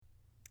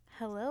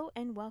Hello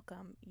and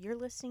welcome. You're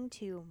listening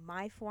to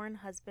My Foreign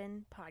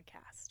Husband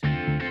podcast.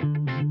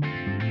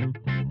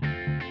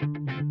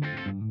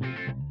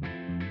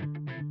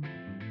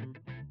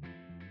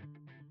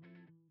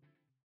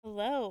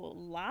 Hello,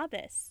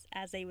 labas,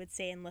 as they would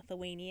say in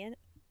Lithuania.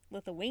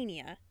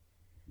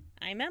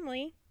 I'm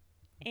Emily,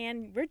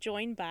 and we're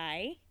joined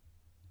by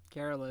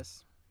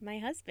Karolis. my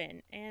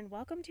husband, and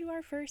welcome to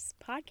our first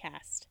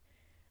podcast.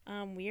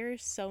 We are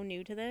so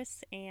new to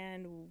this,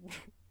 and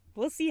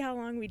we'll see how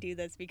long we do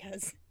this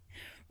because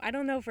I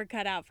don't know if we're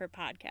cut out for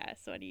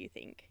podcasts. What do you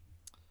think?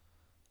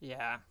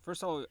 Yeah,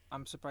 first of all,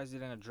 I'm surprised you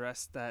didn't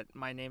address that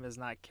my name is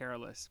not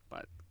Karolis,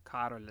 but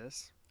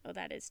Karolis. Oh,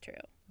 that is true.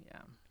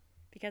 Yeah.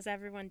 Because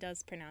everyone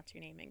does pronounce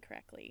your name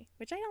incorrectly,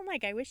 which I don't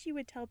like. I wish you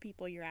would tell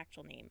people your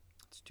actual name.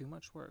 It's too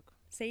much work.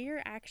 Say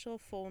your actual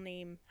full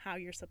name how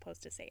you're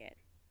supposed to say it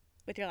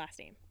with your last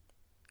name.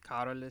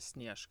 Karolis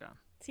Snieskas.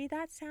 See,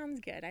 that sounds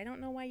good. I don't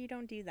know why you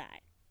don't do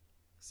that.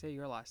 Say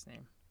your last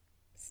name.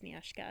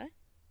 Snieskas.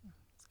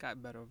 It's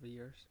got better over the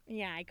years.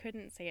 Yeah, I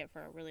couldn't say it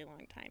for a really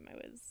long time. I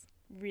was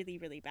really,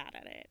 really bad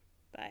at it.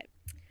 But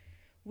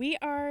we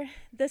are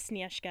the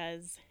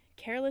Snieskas.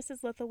 Karolis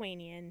is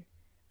Lithuanian.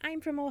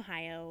 I'm from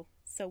Ohio,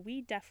 so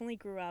we definitely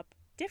grew up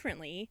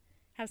differently,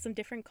 have some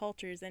different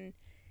cultures. And,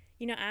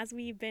 as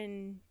we've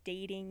been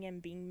dating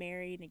and being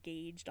married,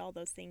 engaged, all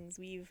those things,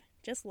 we've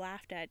just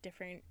laughed at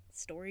different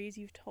stories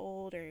you've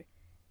told or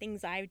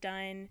things I've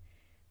done.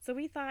 So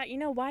we thought,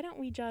 why don't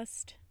we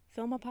just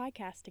film a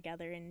podcast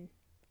together and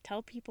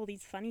tell people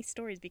these funny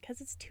stories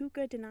because it's too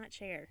good to not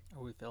share.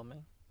 Are we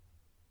filming?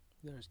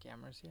 There's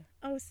cameras here.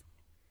 Oh,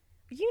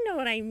 you know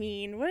what I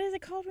mean. What is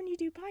it called when you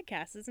do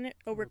podcasts, isn't it?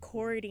 Oh,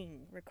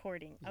 recording.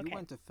 Okay. You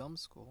went to film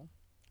school.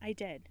 I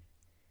did.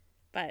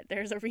 But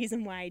there's a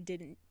reason why I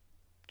didn't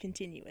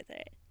continue with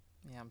it.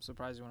 Yeah, I'm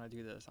surprised you want to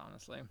do this,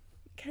 honestly.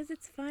 Because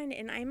it's fun,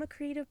 and I'm a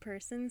creative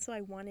person, so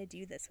I want to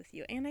do this with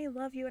you. And I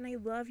love you, and I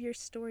love your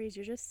stories.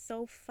 You're just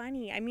so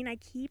funny. I mean, I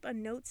keep a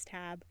notes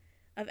tab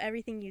of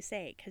everything you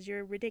say, because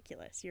you're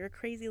ridiculous. You're a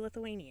crazy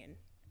Lithuanian.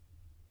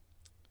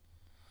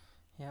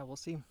 Yeah, we'll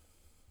see.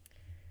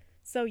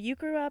 So you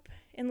grew up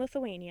in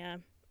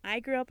Lithuania. I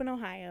grew up in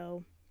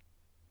Ohio.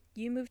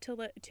 You moved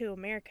to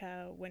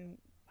America when,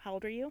 how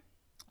old are you?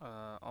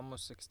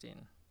 Almost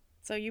 16.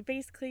 So you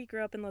basically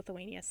grew up in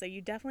Lithuania. So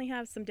you definitely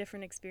have some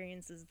different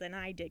experiences than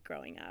I did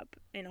growing up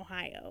in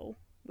Ohio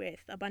with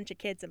a bunch of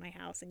kids in my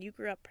house. And you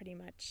grew up pretty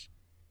much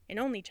an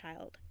only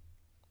child.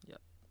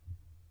 Yep.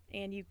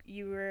 And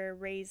you were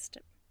raised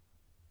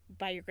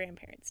by your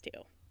grandparents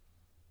too.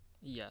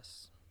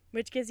 Yes.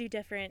 Which gives you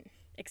different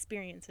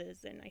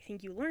experiences, and I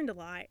think you learned a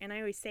lot. And I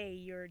always say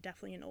you're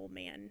definitely an old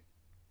man.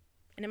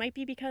 And it might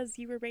be because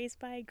you were raised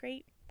by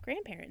great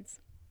grandparents.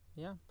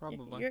 Yeah,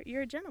 probably.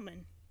 You're a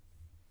gentleman.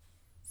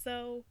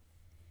 So,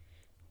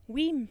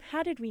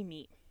 how did we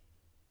meet?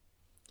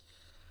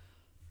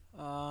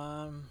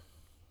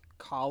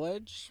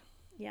 College.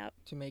 Yep.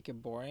 To make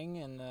it boring,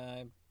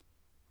 and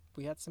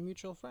we had some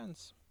mutual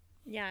friends.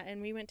 Yeah,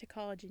 and we went to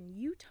college in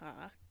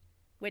Utah.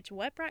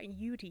 What brought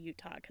you to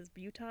Utah? Because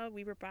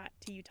we were brought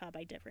to Utah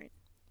by different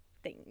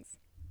things.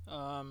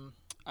 I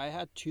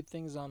had two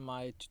things on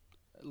my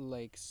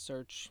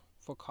search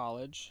for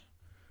college.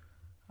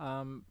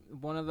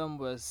 One of them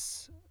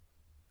was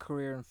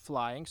career in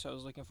flying, so I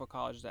was looking for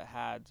college that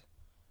had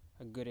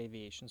a good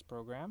aviations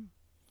program.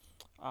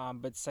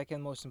 But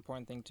second most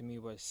important thing to me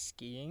was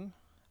skiing.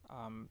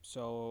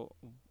 So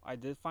I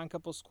did find a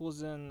couple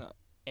schools in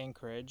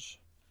Anchorage,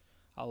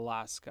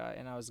 Alaska,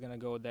 and I was gonna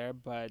go there,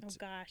 but oh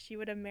gosh, you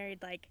would have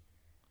married like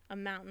a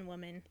mountain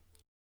woman.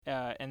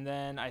 And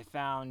then I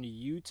found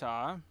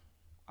Utah,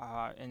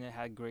 and it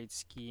had great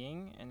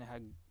skiing, and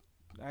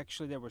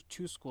there were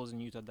two schools in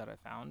Utah that I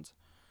found.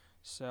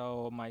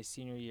 So my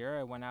senior year,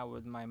 I went out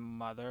with my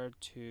mother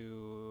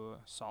to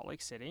Salt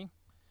Lake City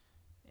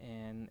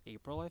in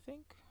April, I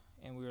think,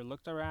 and we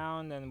looked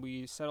around and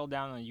we settled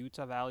down at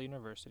Utah Valley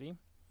University,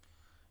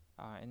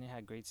 and it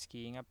had great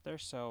skiing up there,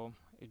 so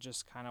it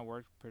just kind of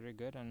worked pretty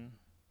good, and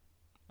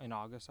in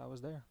August I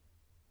was there.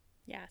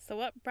 Yeah, so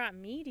what brought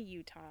me to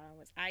Utah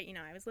was I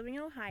was living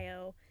in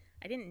Ohio.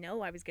 I didn't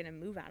know I was going to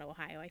move out of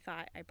Ohio. I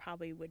thought I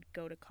probably would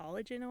go to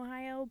college in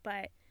Ohio,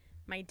 but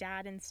my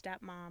dad and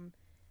stepmom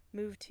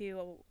moved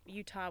to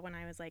Utah when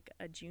I was like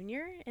a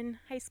junior in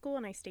high school,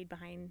 and I stayed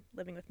behind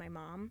living with my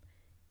mom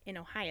in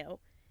Ohio.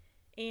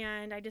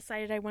 And I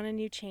decided I want a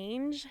new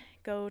change,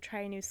 go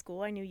try a new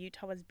school. I knew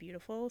Utah was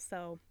beautiful,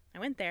 so I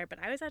went there, but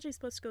I was actually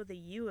supposed to go to the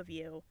U of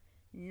U,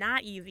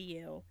 not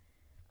UVU,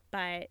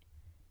 but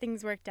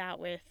things worked out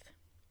with,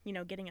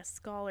 getting a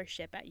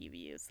scholarship at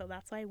UVU, so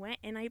that's why I went,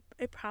 and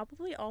it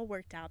probably all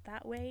worked out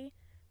that way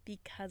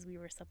because we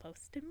were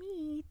supposed to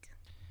meet.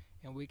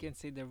 And we can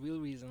say the real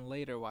reason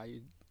later why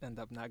you end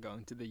up not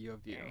going to the U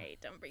of U. All right,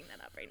 don't bring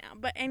that up right now.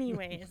 But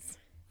anyways,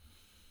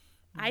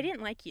 I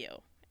didn't like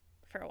you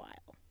for a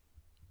while.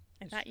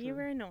 I thought you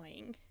were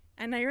annoying.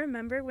 And I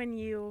remember when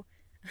you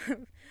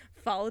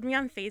followed me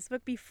on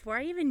Facebook before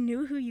I even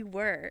knew who you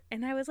were.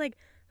 And I was like,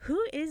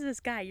 who is this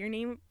guy? Your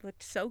name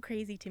looked so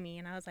crazy to me.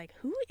 And I was like,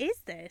 who is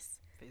this?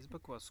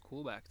 Facebook was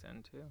cool back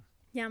then too.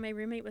 Yeah, my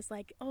roommate was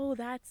like, oh,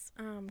 that's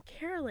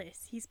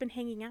Karolis. He's been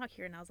hanging out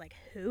here. And I was like,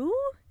 who?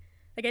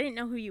 Like, I didn't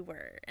know who you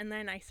were. And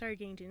then I started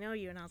getting to know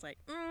you, and I was like,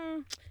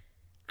 I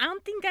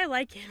don't think I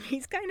like him.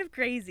 He's kind of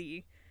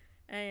crazy.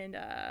 And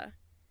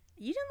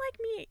you didn't like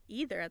me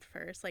either at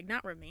first. Like,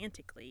 not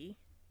romantically,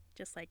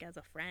 just like as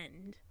a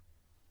friend.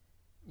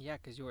 Yeah,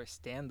 because you were a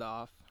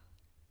standoff.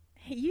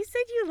 You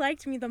said you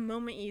liked me the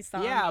moment you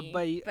saw Yeah,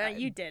 me, but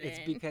you didn't. It's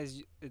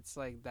because it's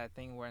like that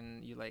thing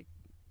when you like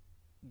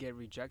get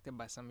rejected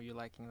by somebody, you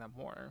liking them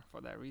more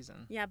for that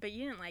reason. Yeah, but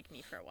you didn't like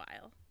me for a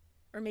while.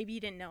 Or maybe you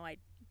didn't know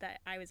that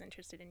I was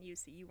interested in you,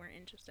 so you weren't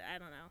interested. I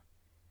don't know.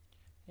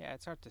 Yeah,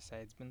 it's hard to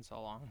say. It's been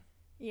so long.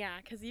 Yeah,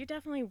 because you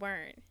definitely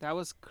weren't. That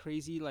was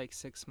crazy, like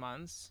 6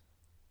 months.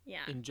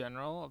 Yeah. In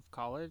general of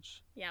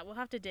college. Yeah, we'll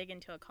have to dig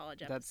into a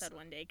college episode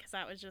one day, because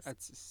that was just...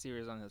 That's a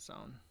series on its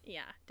own.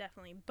 Yeah,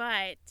 definitely.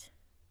 But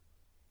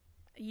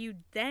you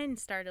then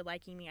started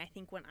liking me, I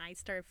think, when I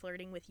started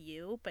flirting with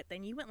you, but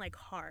then you went, like,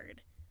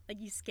 hard. Like,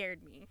 you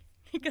scared me.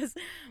 Because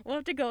we'll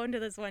have to go into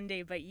this one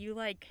day, but you,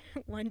 like,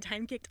 one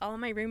time kicked all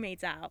my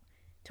roommates out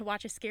to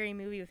watch a scary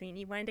movie with me, and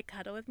you wanted to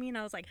cuddle with me, and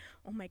I was like,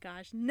 oh my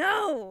gosh,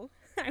 no!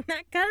 I'm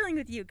not cuddling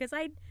with you, because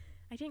I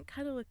didn't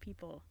cuddle with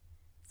people.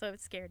 So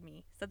it scared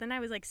me. So then I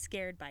was, like,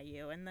 scared by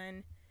you, and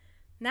then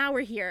now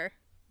we're here.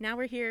 Now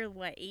we're here,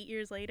 what, 8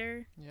 years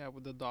later? Yeah,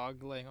 with the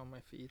dog laying on my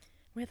feet.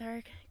 With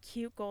our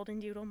cute golden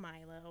doodle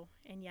Milo.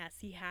 And yes,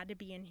 he had to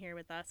be in here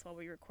with us while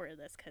we recorded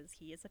this because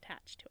he is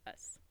attached to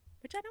us,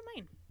 which I don't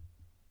mind.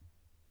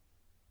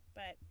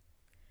 But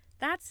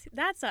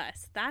that's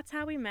us. That's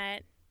how we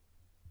met.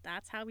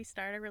 That's how we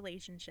started a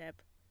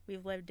relationship.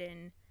 We've lived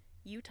in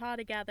Utah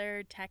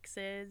together,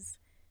 Texas,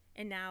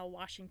 and now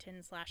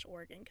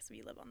Washington/Oregon because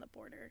we live on the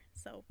border.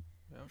 So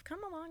we've come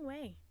a long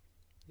way.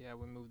 Yeah,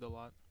 we moved a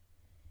lot.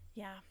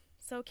 Yeah.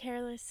 So,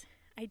 Karolis,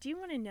 I do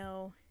want to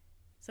know,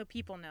 so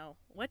people know,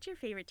 what's your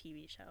favorite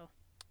TV show?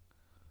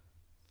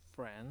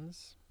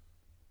 Friends.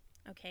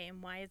 Okay,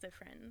 and why is it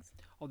Friends?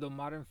 Although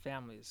Modern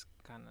Family is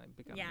kind of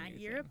becoming a new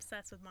you're thing.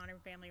 Obsessed with Modern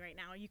Family right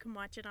now. You can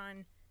watch it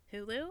on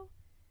Hulu.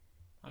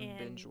 I'm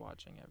binge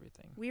watching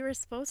everything. We were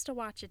supposed to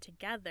watch it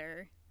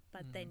together,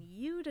 but then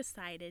you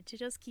decided to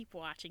just keep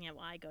watching it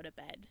while I go to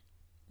bed.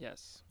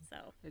 Yes.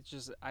 So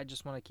I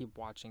just want to keep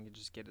watching and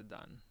just get it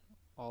done.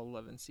 All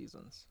 11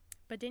 seasons.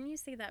 But didn't you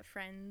say that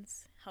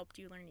Friends helped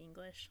you learn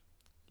English?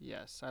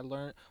 Yes, I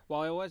learned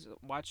while I was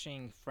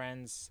watching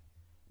Friends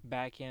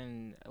back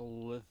in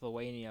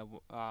Lithuania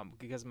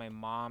because my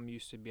mom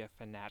used to be a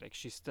fanatic.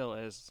 She still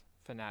is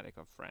fanatic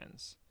of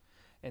Friends,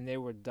 and they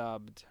were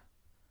dubbed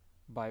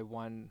by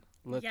one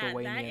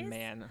Lithuanian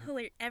man.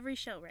 Hilarious. Every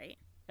show, right?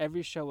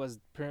 Every show was,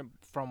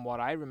 from what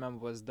I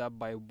remember, was dubbed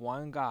by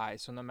one guy.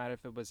 So no matter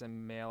if it was a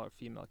male or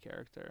female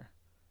character,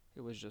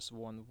 it was just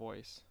one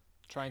voice,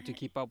 trying to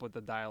keep up with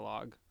the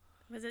dialogue.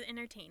 Was it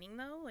entertaining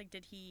though? Like,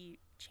 did he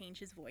change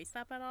his voice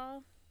up at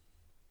all?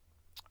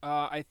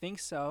 I think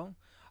so.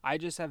 I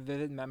just have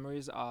vivid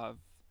memories of,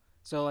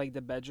 so like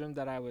the bedroom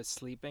that I was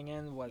sleeping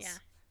in was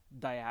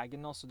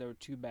diagonal, so there were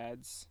two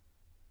beds.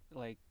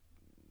 Like,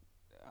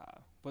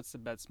 what's the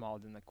bed smaller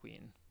than the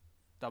queen?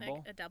 Double?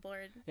 Like a double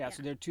or yeah,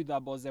 so there are two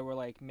doubles that were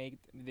like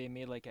they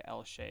made like an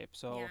L shape.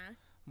 So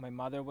my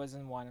mother was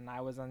in one and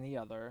I was on the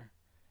other.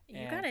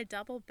 You got a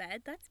double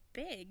bed? That's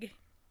big.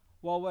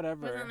 Well,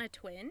 whatever. Wasn't it a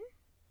twin?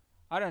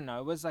 I don't know.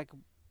 It was like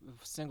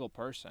a single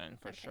person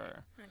for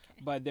sure.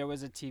 Okay. But there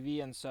was a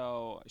TV, and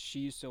so she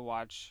used to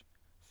watch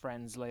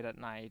Friends late at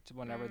night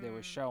whenever they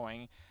were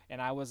showing, and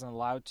I wasn't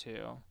allowed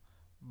to,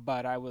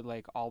 but I would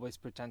like always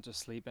pretend to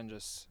sleep and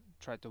just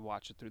try to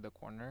watch it through the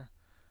corner.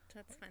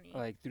 That's funny.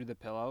 Like through the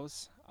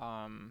pillows,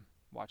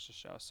 watch the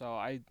show. So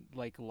I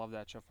like love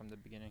that show from the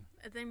beginning.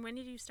 Then when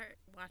did you start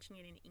watching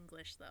it in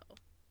English though?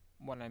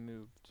 When I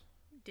moved.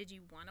 Did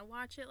you want to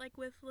watch it like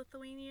with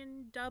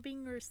Lithuanian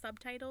dubbing or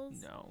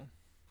subtitles? No.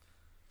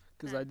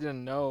 Because I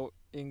didn't know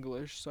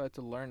English, so I had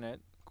to learn it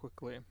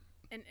quickly.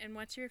 And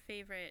what's your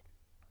favorite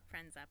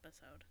Friends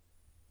episode?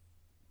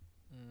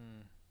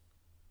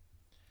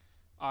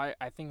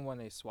 I think when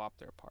they swap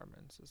their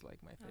apartments is like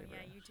my favorite.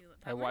 Oh yeah, you do.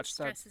 That one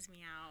stresses me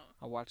out.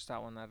 I watched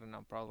that one, I don't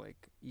know, probably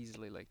like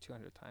easily like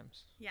 200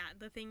 times. Yeah,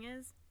 the thing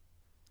is,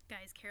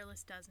 guys,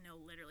 Karolis does know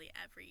literally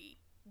every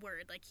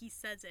word. Like he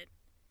says it.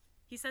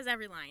 He says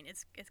every line.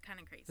 It's kind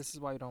of crazy. This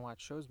is why you don't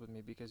watch shows with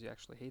me, because you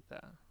actually hate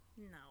that.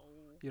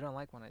 No. You don't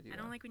like when I do that.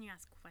 I don't like when you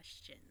ask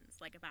questions,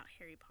 like about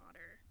Harry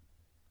Potter.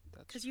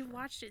 That's because you've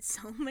watched it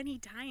so many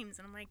times,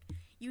 and I'm like,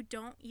 you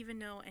don't even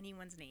know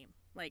anyone's name.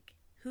 Like,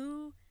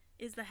 who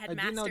is the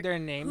headmaster? I do know their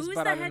names, Who's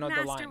but I don't know the lines.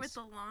 Who's the headmaster with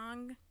the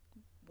long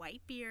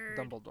white beard?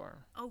 Dumbledore.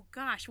 Oh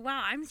gosh,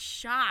 wow, I'm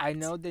shocked. I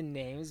know the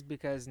names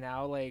because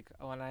now, like,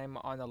 when I'm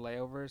on the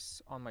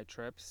layovers on my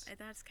trips,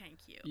 that's kind of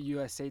cute.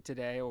 USA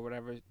Today or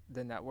whatever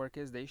the network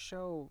is, they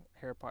show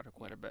Harry Potter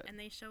quite a bit. And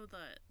they show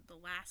the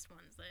last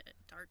ones, the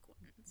dark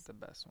ones. The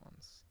best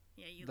ones.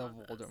 Yeah, you the love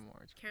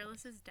Voldemort.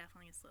 Karolis is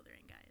definitely a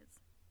Slytherin, guys.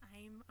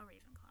 I'm a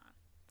Ravenclaw.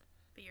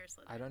 But you're a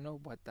I Slytherin. don't know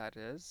what that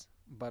is,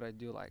 but I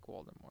do like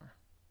Voldemort.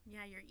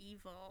 Yeah, you're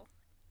evil.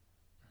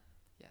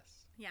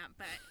 Yes. Yeah,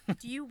 but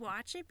do you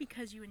watch it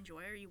because you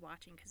enjoy, or are you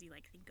watching because you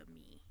like think of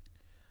me,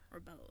 or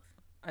both?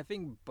 I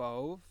think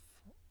both.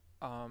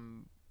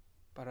 Um,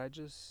 but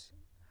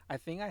I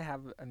think I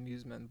have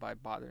amusement by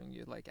bothering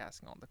you, like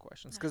asking all the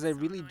questions, because That's I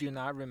so really do annoying.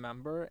 not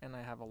remember, and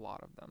I have a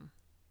lot of them.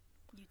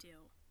 You do,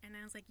 and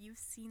I was like, you've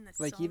seen this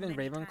Like so even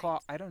many Ravenclaw,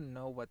 times. I don't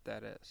know what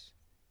that is.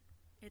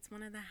 It's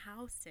one of the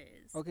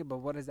houses. Okay, but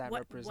what does that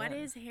What represent?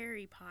 is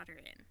Harry Potter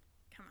in?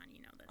 Come on,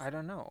 you know this. I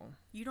don't know.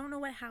 You don't know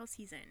what house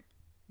he's in.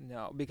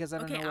 No, because I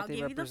don't Okay, know what I'll they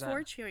give you the represent.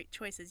 four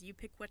choices. You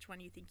pick which one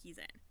you think he's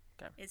in.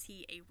 Okay. Is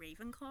he a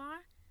Ravenclaw,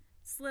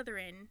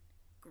 Slytherin,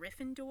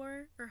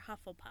 Gryffindor, or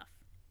Hufflepuff?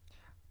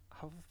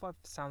 Hufflepuff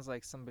sounds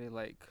like somebody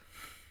like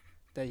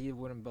that he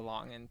wouldn't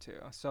belong into.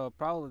 So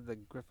probably the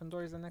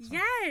Gryffindor is the next one.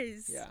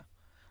 Yes! Yeah.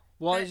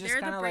 Well, it's just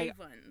They're the kind of like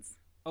brave ones.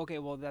 okay.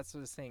 Well, that's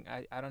the thing.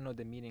 I don't know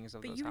the meanings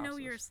of But those you know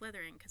you're a houses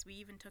Slytherin because we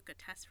even took a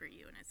test for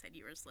you and it said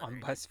you were a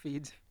on Slytherin.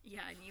 BuzzFeed.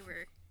 Yeah, and you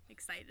were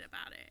excited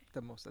about it.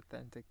 The most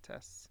authentic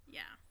tests.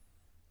 Yeah.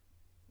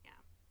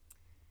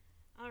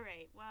 Yeah.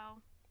 Alright,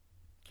 well,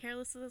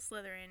 Careless is a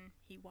Slytherin.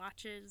 He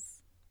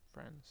watches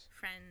Friends.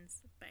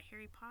 Friends, but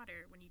Harry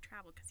Potter when you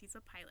travel because he's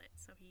a pilot,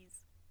 so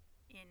he's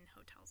in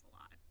hotels a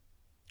lot.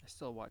 I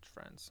still watch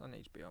Friends on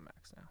HBO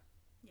Max now.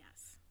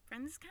 Yes.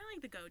 Friends is kind of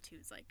like the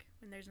go-tos. Like,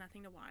 when there's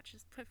nothing to watch,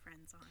 just put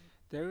Friends on.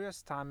 There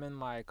was time in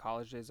my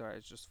college days where I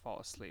just fall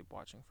asleep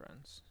watching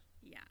Friends.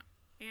 Yeah.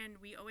 And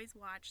we always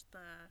watch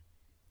the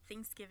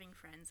Thanksgiving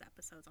Friends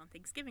episodes on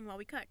Thanksgiving while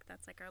we cook.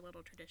 That's like our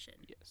little tradition.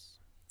 Yes.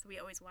 So we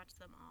always watch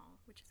them all,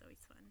 which is always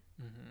fun.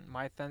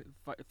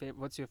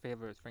 What's your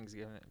favorite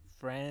Thanksgiving?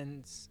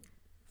 Friends. Oh.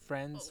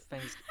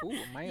 Thanks. Ooh,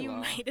 Milo. You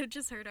might have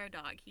just heard our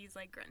dog. He's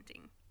like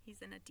grunting.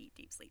 He's in a deep,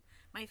 deep sleep.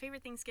 My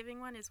favorite Thanksgiving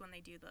one is when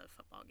they do the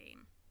football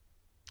game.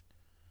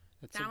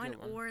 That's That a one, good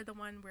one. or the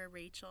one where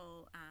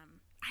Rachel,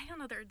 I don't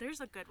know.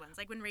 There's a good ones.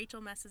 Like when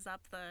Rachel messes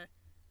up the.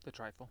 The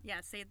trifle.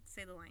 Yeah, say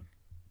the line.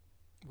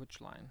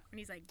 Which line? When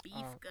he's like, beef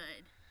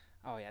good.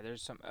 Oh yeah,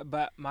 there's some.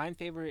 But my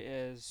favorite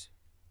is,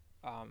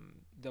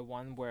 the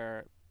one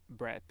where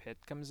Brad Pitt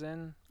comes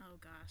in Oh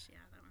gosh, yeah,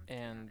 that one's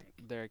and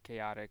chaotic. they're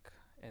chaotic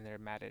and they're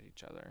mad at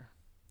each other.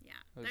 Yeah,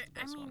 It was the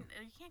best one.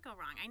 you can't go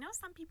wrong. I know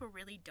some people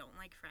really don't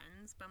like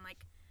Friends, but I'm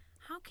like,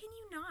 how can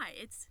you not?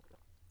 It's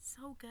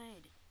so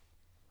good.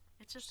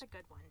 It's just a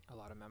good one. A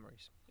lot of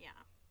memories. Yeah.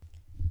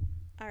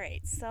 All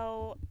right,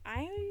 so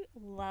I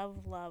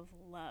love, love,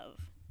 love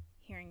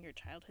hearing your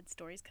childhood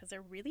stories because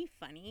they're really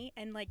funny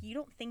and like you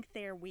don't think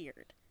they're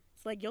weird.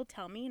 So like you'll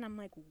tell me and I'm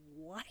like,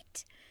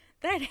 what?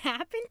 That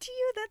happened to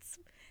you?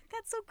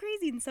 That's so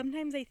crazy. And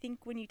sometimes I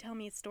think when you tell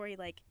me a story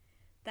like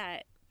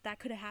that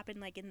could have happened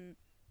like in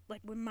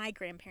like when my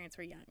grandparents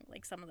were young,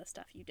 like some of the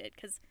stuff you did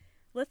because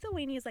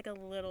Lithuania is like a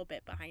little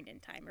bit behind in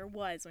time or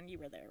was when you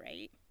were there,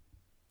 right?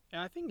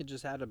 Yeah, I think it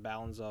just had a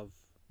balance of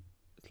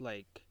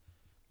like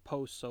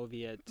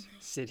post-Soviet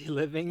city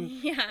living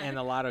Yeah. and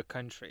a lot of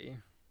country.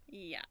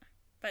 Yeah.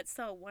 But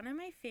so one of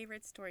my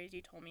favorite stories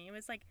you told me, it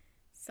was like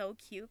so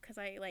cute because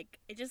I like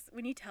it just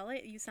when you tell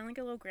it, you sound like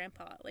a little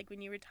grandpa. Like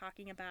when you were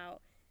talking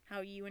about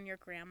how you and your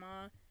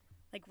grandma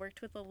like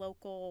worked with a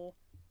local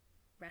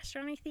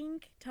restaurant, I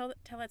think. Tell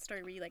that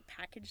story where you like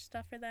packaged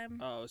stuff for them.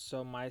 Oh,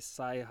 so my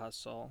side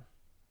hustle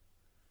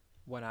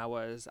when I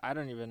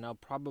don't even know,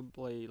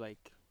 probably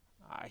like,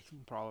 I'm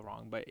probably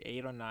wrong, but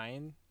 8 or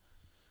 9,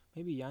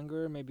 maybe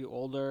younger, maybe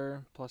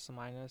older, plus or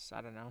minus,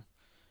 I don't know.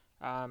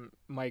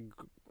 My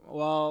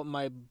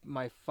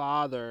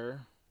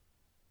father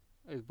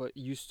but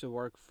used to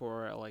work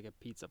for like a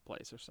pizza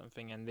place or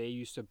something, and they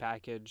used to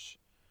package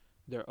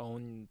their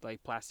own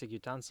like plastic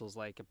utensils,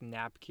 like a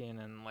napkin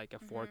and like a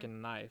fork and a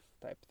knife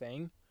type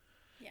thing.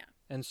 Yeah.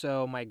 And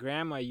so my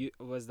grandma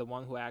was the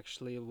one who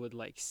actually would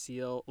like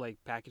seal, like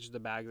package the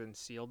bags and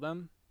seal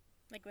them.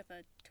 Like with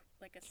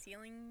like a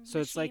sealing So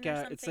it's like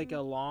machine or it's like something.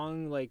 a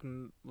long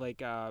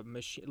like a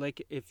machine,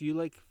 like if you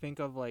like think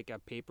of like a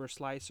paper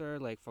slicer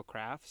like for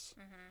crafts,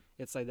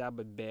 it's like that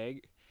but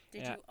big.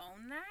 Did Yeah. you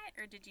own that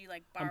or did you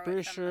like I'm borrow pretty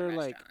it from the sure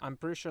like restaurant? I'm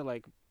pretty sure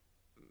like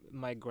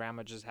my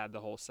grandma just had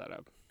the whole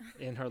setup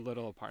in her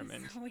little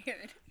apartment. So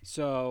weird.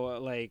 So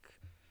like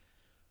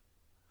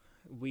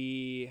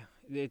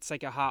it's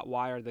like a hot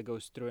wire that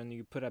goes through and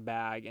you put a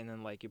bag and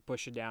then like you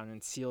push it down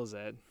and seals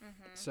it.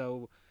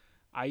 So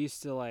I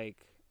used to like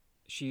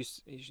she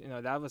used,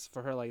 that was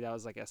for her, like that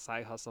was like a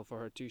side hustle for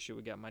her too. She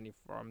would get money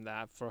from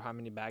that for how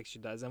many bags she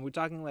does, and we're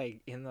talking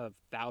like in the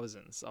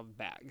thousands of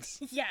bags.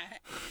 Yeah.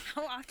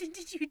 How often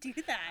did you do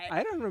that?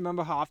 I don't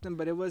remember how often,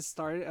 but it was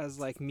started as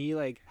like me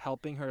like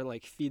helping her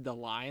like feed the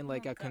line,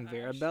 like a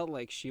conveyor belt,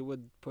 like she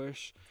would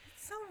push.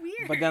 So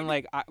weird. But then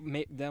like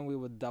then we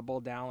would double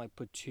down, like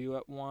put 2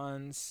 at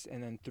once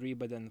and then 3,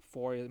 but then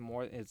 4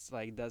 more. It's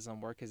like doesn't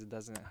work because it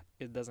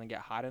doesn't get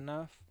hot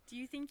enough. Do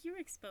you think you were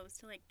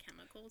exposed to like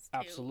chemicals too?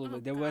 Absolutely.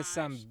 Oh, There was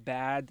some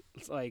bad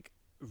like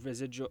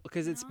residual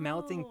because it's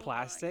melting No.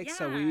 plastic.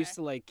 So we used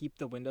to like keep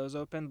the windows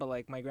open, but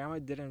like my grandma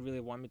didn't really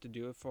want me to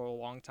do it for a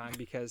long time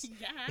because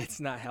Yeah. it's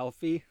not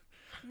healthy.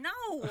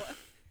 No.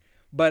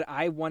 But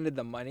I wanted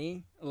the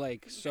money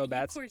like so Of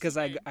bad course you because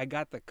did. I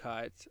got the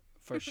cut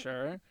for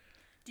sure.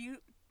 Do you?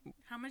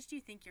 How much do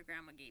you think your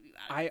grandma gave you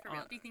out of I it for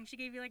real? Do you think she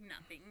gave you like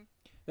nothing?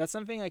 That's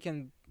something I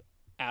can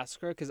ask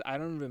her because I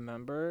don't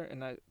remember,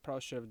 and I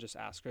probably should have just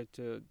asked her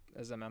to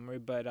as a memory.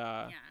 But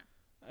Yeah.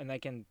 and I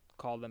can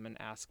call them and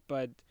ask.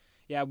 But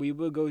yeah, we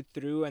would go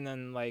through, and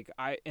then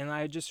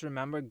I just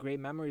remember great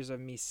memories of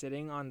me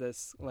sitting on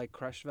this like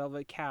crushed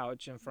velvet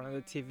couch in front of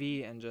the Mm.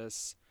 TV and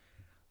just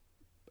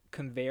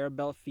conveyor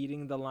belt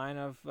feeding the line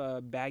of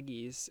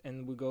baggies,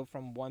 and we go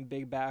from one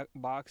big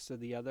box to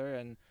the other,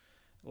 and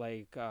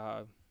like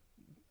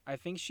I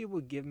think she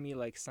would give me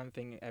like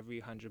something every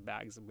 100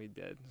 bags that we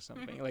did,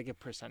 something like a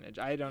percentage.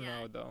 I don't Yeah.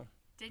 know though.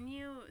 Didn't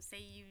you say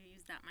you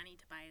used that money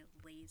to buy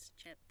Lay's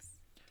chips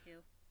too?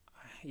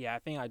 Yeah, I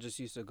think I just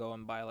used to go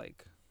and buy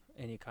like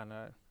any kind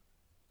of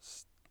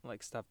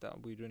like stuff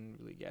that we didn't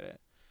really get it.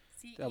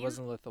 See, That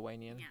wasn't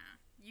Lithuanian. yeah,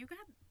 you got.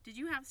 Did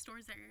you have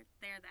stores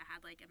there that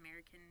had like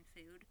American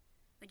food?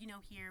 Like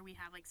here we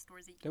have like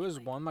stores that you There can get was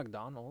like. one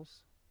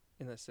McDonald's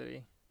in the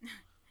city. I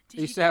Did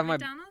you used to get have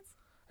McDonald's?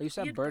 I used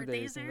to You have had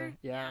birthdays birthdays in there?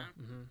 there. Yeah.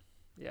 Yeah,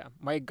 Yeah.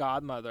 My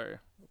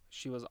godmother,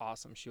 she was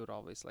awesome. She would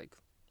always like,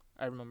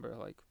 I remember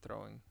like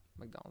throwing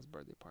McDonald's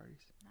birthday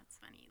parties. that's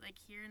funny. Like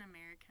here in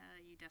America,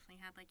 you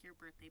definitely had like your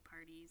birthday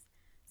parties.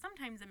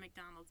 Sometimes at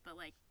McDonald's, but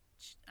like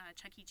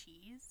Chuck E.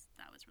 Cheese,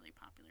 that was really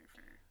popular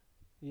for.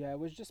 Yeah, it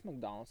was just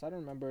McDonald's. I don't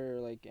remember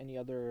like any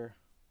other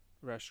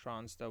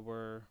restaurants that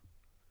were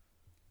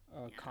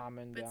Yeah,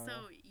 common but down there.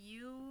 so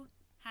you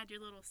had your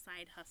little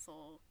side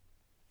hustle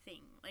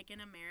thing. Like in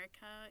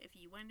America, if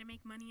you wanted to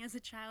make money as a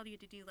child, you had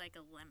to do like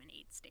a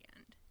lemonade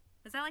stand.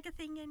 Was that like a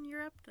thing in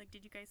Europe? Like,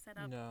 did you guys set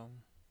up? No,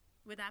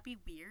 Would that be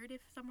weird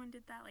if someone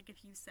did that? Like,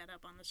 if you set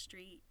up on the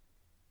street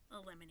a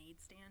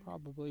lemonade stand?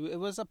 probably. It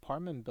was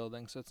apartment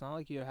building, so it's not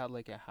like you had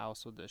like a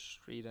house with a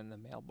street and a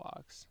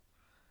mailbox.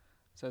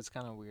 So it's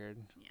kind of weird.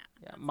 Yeah,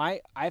 Yeah, that's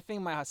my I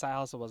think my side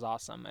hustle was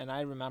awesome, and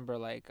I remember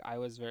like I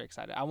was very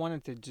excited. I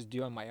wanted to just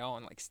do it on my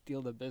own, like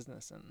steal the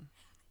business and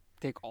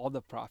take all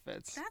the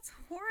profits. that's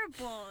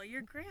horrible.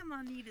 Your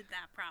grandma needed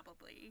that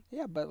probably.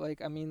 Yeah, but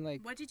like I mean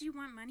like What did you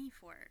want money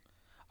for?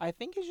 I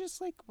think it just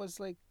like was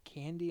like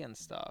candy and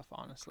stuff, Of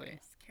honestly.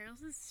 course,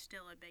 Carol's is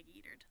still a big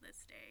eater to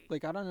this day.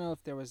 Like I don't know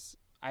if there was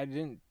I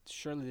didn't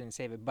surely didn't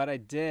save it, but I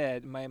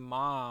did. My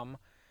mom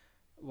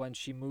when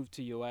she moved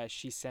to US,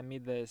 she sent me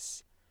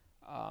this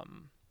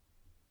um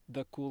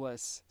the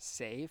coolest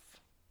safe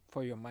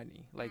for your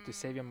money, like to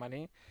save your Mm,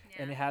 money,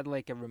 and yeah. it had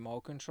like a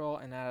remote control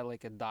and it had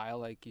like a dial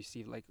like you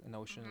see like in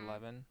Ocean Mhm.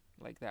 11,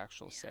 like the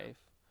actual Yeah. safe.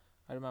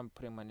 I remember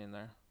putting money in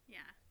there. Yeah.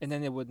 And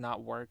then it would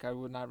not work. I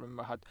would not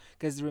remember how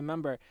cuz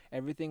remember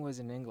everything was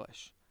in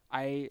English.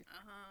 I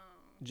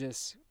Oh.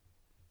 just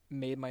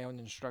made my own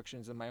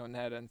instructions in my own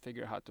head and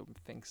figure how to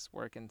things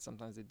work, and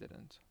sometimes they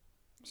didn't.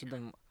 So Yeah.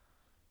 then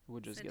it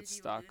would just So get did you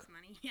stuck. lose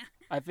money? Yeah.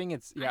 I think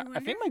it's I yeah. I wonder.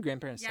 think my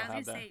grandparents Yeah, still I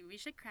was have gonna that. say we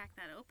should crack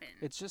that open.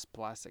 It's just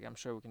plastic. I'm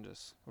sure we can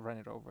just run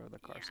it over the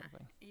car or Yeah,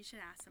 something. you should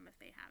ask them if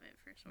they have it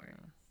for sure.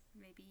 Yeah.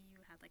 Maybe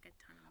you had like a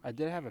ton of I money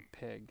did have a there.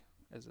 pig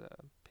as a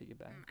piggy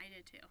bank, I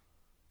did too.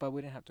 but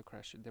we didn't have to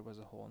crush it. There was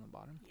a hole in the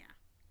bottom, Yeah,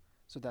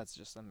 so that's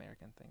just an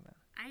American thing then.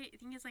 I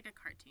think it's like a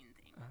cartoon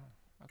thing. Oh,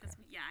 okay. Because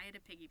yeah, I had a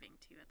piggy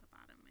bank too at the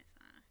bottom with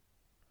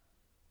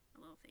a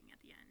little thing at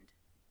the end.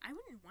 I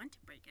wouldn't want to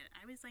break it.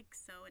 I was like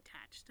so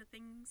attached to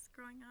things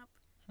growing up.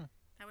 Hmm.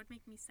 That would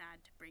make me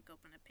sad to break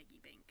open a piggy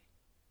bank.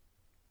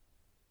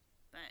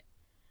 But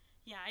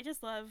yeah, I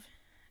just love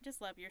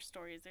your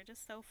stories. They're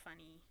just so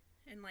funny.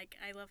 And like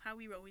I love how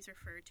we always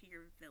refer to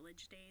your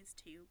village days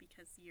too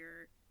because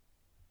your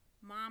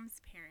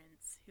mom's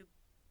parents who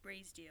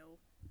raised you,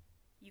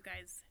 you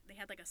guys they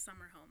had like a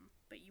summer home,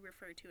 but you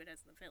refer to it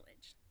as the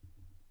village.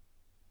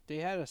 They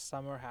had a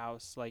summer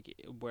house like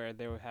where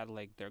they had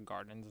like their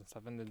gardens and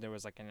stuff, and then there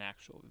was like an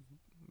actual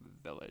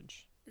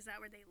village, Is that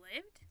where they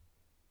lived?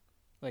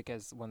 like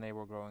as when they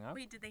were growing up.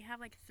 Wait, did they have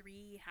like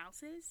three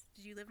houses?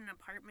 Did you live in an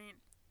apartment,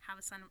 have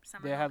a summer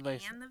They home, had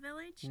like and the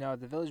village? no,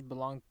 the village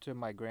belonged to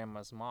my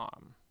grandma's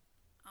mom,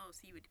 Oh,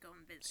 so you would go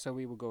and visit. so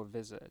we would go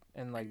visit,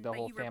 and like the But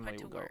whole you were family put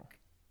to would go. work.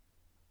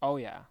 Oh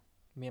yeah,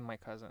 me and my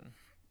cousin.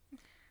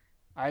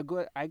 I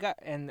got,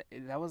 and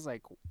that was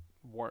like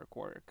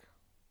work.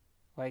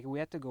 Like we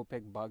had to go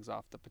pick bugs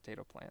off the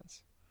potato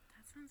plants.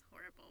 That sounds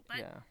horrible. But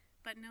Yeah,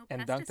 but no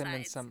and dunk them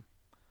in pesticides. some.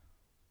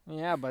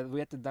 Yeah, but we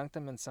had to dunk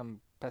them in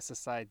some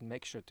pesticide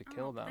mixture to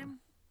kill Oh, them.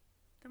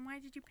 then why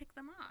did you pick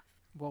them off?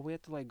 Well, we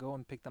had to like go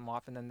and pick them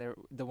off, and then they're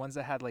the ones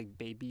that had like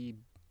baby,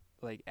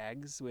 like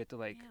eggs. We had to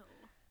like Ew.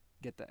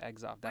 get the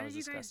eggs off. What That was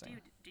did you guys disgusting.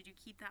 do? Did you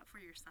keep that for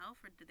yourself,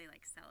 or did they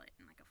like sell it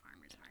in like a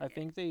farmer's I market?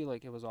 think they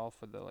like it was all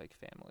for the like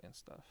family and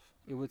stuff.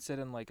 It would sit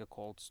in like a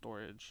cold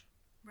storage.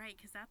 Right,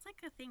 because that's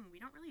like a thing. We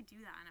don't really do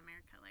that in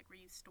America, like where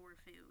you store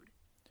food.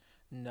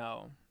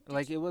 No, Did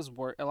like you- it was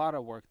work, a lot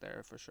of work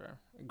there for sure.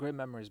 Great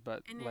memories,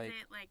 but And like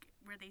is it like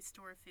where they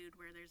store food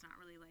where there's not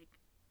really like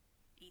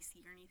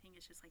AC or anything?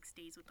 It's just like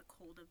stays with the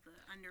cold of the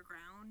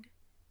underground.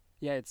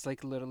 yeah, it's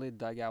like literally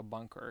dug out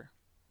bunker.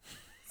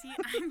 See,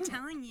 I'm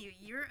telling you,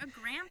 you're a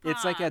grandpa.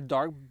 It's like a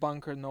dark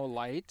bunker, no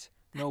light,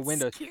 no That's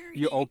window. scary.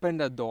 You open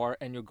the door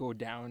and you go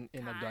down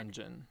in a God.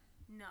 dungeon.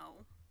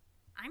 No.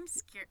 I'm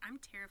scared. I'm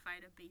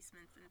terrified of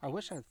basements and I things.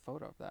 wish I had a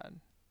photo of that.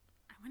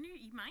 I wonder,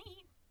 you might.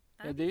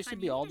 Yeah, That'd there be used to fun.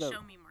 be You all need to the-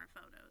 show me more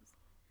photos.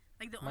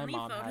 Like, the My only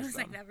mom has photos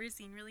I've them. ever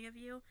seen really of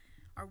you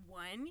are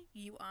one,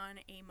 you on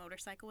a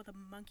motorcycle with a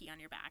monkey on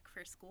your back for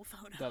a school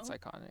photo. That's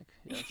iconic.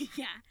 Yes.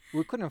 Yeah.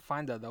 We couldn't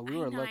find that though. We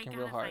were looking I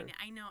real gotta hard. find it.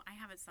 I know, I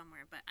have it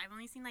somewhere, but I've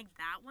only seen like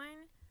that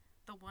one,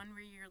 the one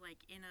where you're like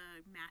in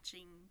a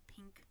matching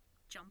pink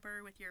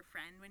jumper with your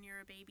friend when you're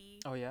a baby,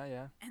 Oh yeah,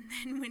 yeah. and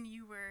then when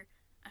you were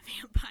a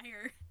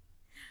vampire.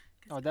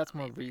 'Cause Oh, you're that's a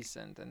more vampire.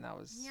 recent, and that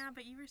was. Yeah,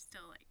 but you were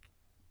still like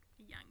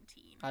a young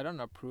teen. I don't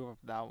approve of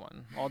that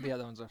one. All the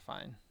other ones are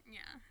fine. Yeah.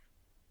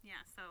 Yeah,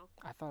 so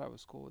I thought I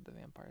was cool with the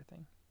vampire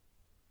thing.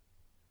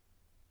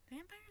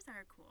 vampires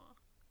are cool.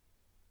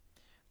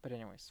 But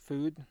anyways,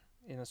 food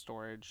in the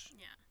storage.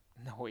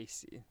 Yeah. No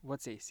AC.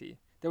 What's AC?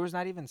 There was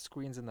not even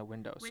screens in the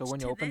window. Which So when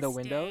you to open the this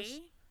windows,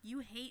 day, you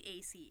hate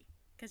AC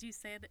because you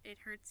said it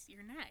hurts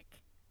your neck.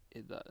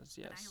 it does.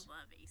 But I Yes.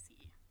 love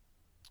AC.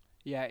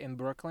 Yeah, in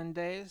Brooklyn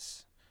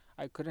days,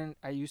 I couldn't.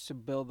 I used to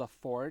build a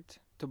fort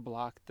to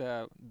block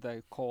the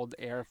cold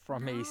air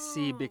from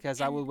AC No, because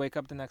I and would wake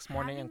up the next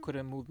morning and having-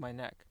 couldn't move my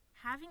neck.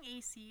 Having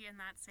AC in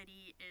that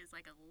city is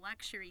like a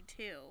luxury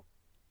too.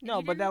 And No,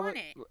 you but didn't that was want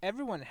it.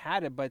 everyone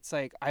had it, but it's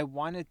like I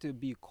wanted to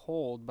be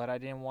cold, but I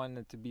didn't want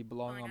it to be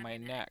blowing on my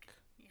your neck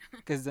Yeah.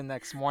 because the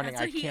next morning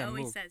That's I what he can't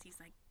always move. says. He's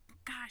like,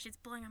 "Gosh, it's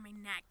blowing on my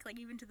neck." Like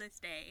even to this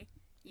day,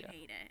 you Yeah.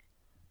 hate it.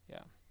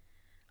 Yeah.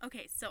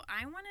 Okay, so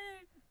I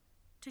wanted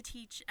to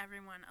teach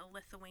everyone a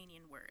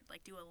Lithuanian word.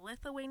 Like do a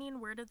Lithuanian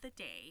word of the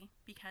day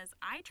because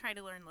I try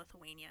to learn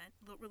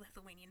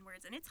Lithuanian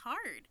words and it's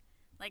hard.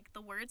 Like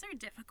the words are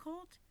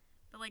difficult,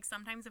 but like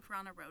sometimes if we're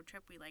on a road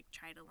trip, we like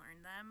try to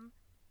learn them.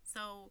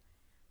 So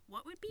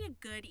what would be a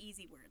good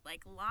easy word?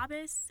 Like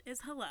labas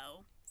is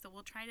hello. So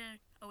we'll try to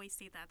always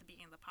say that at the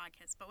beginning of the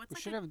podcast. But what's We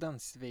like should a have done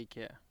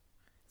sveiki.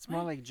 It's more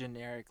What? like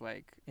generic,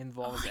 like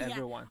involves Oh, yeah.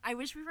 everyone. I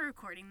wish we were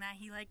recording that.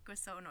 He like was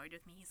so annoyed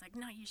with me. He's like,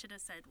 "No, you should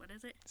have said what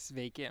is it?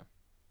 Sveiki.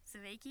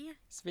 Saveki?"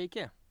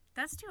 Sveiki.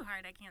 That's too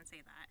hard. I can't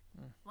say that.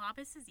 Mm.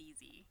 Labas is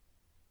easy.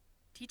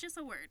 Teach us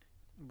a word.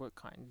 What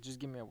kind? Just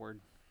give me a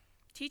word.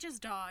 Teach us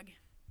dog.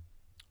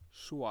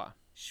 Shua.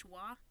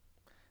 Schwa.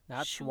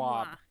 Not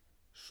Schwa. Schwab.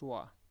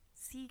 Shua.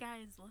 See,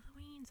 guys,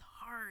 Lithuanian's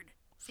hard.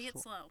 Say it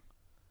Schwa. slow.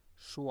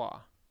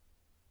 Shua.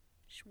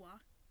 Schwa.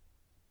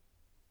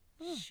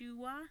 Hmm.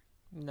 Shua.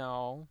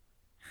 No.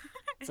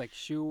 It's like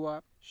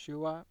shua.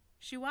 Shua.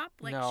 Shuap?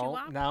 Like no.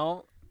 shuap?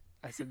 No.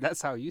 I said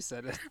that's how you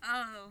said it.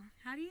 Oh,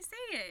 how do you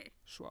say it?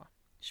 Shua.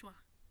 Schwa.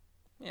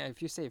 Yeah,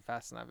 if you say it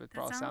fast enough, it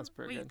probably sounds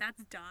pretty wait, good.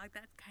 that's dog.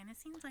 That kind of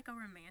seems like a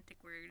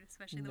romantic word,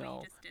 especially the way No,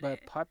 you just did but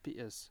it. puppy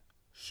is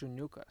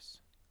shunukas.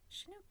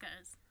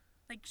 Shnukas.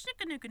 Like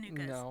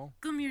shnukanukanukas. No.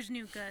 Come here,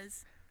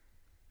 shnukas.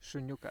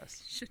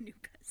 Shunukas.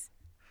 Shnukas.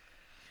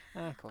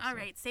 Close All enough.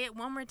 right, say it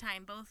one more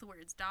time, both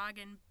words, dog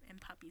and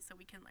puppy, so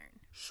we can learn.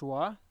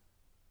 Shua.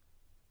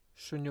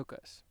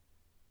 Shunukas.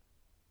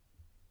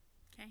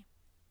 Okay.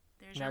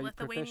 There's Now your you're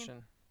Lithuanian.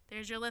 proficient.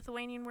 There's your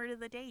Lithuanian word of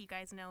the day. You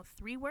guys know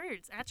 3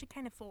 words, actually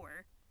kind of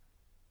 4.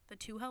 The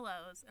 2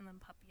 hellos and then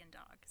puppy and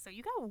dog. So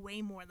you got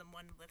way more than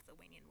one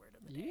Lithuanian word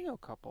of the day. You know a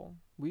couple.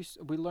 We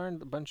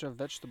learned a bunch of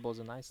vegetables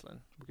in Iceland.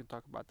 We can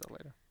talk about that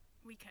later.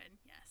 We could,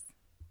 yes.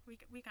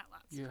 We got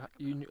lots You to talk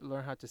you about.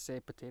 learn how to say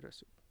potato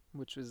soup,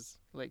 which is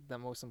like the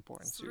most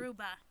important soup.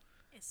 Sruba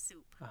is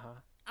soup. Uh-huh.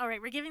 All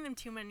right, we're giving them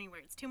too many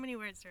words. Too many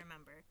words to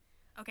remember.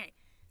 Okay,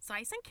 so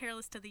I sent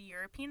Karolis to the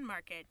European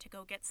market to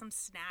go get some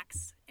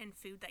snacks and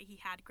food that he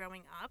had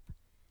growing up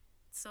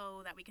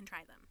so that we can try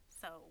them.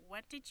 So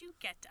what did you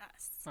get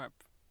us? All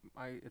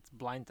right. It's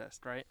blind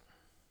test, right?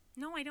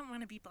 No, I don't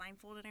want to be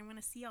blindfolded. I want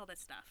to see all this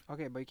stuff.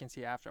 Okay, but you can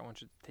see after. I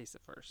want you to taste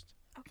it first.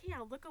 Okay,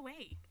 I'll look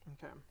away.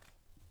 Okay.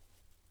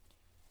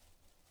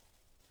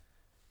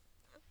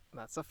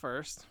 That's the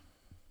first.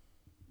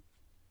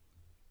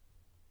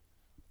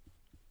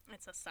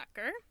 It's a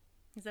sucker.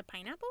 Is it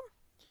pineapple?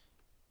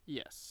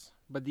 Yes,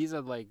 but these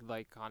are like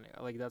iconic.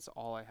 Like that's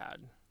all I had.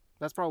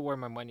 That's probably where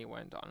my money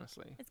went,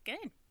 honestly. It's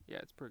good. Yeah,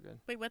 it's pretty good.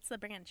 Wait, what's the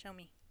brand? Show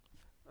me.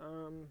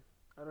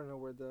 I don't know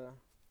where the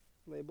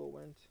label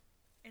went.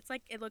 It's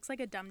like, it looks like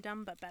a Dum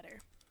Dum, but better.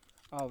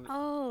 Oh,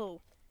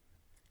 Oh.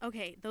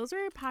 Okay, those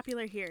are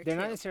popular here, they're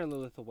too. not necessarily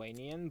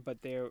Lithuanian, but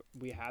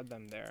we had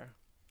them there.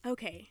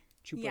 Okay,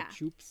 Chupa Yeah.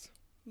 Chups.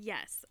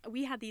 yes.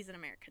 We had these in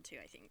America, too,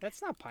 I think.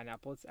 That's not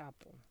pineapple. It's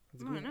apple.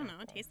 It's Oh, I green don't know.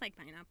 It apple. tastes like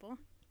pineapple.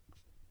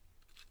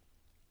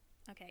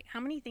 Okay, how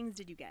many things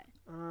did you get?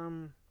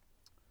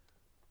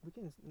 We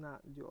can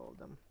not do all of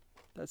them.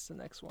 That's the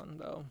next one,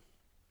 though.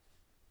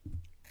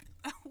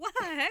 What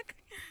the heck?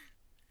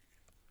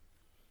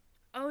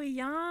 Oh,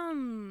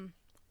 yum.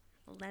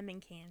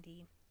 Lemon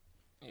candy.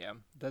 Yeah.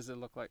 Does it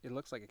look like? It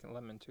looks like a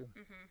lemon too.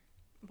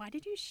 Why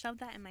did you shove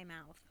that in my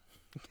mouth?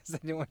 Because I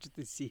didn't want you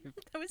to see it.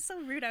 That was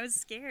so rude. I was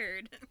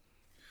scared.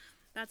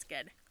 That's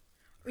good.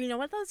 You know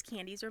what those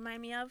candies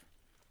remind me of?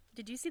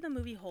 Did you see the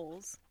movie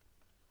Holes?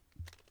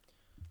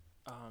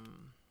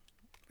 Um,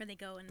 where they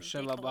go and they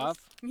Shia dig LaBeouf? holes.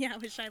 Yeah,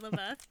 with Shia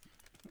LaBeouf.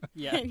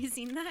 Yeah. Have you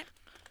seen that?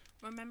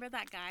 Remember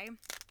that guy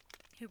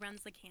who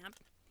runs the camp?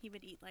 He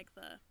would eat like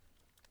the...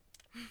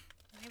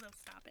 Milo,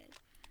 stop it.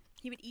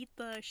 He would eat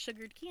the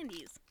sugared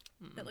candies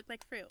that look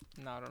like fruit.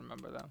 No, I don't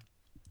remember that. Oh,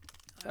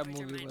 That always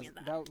movie remind was me of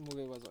that. that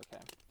movie was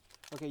okay.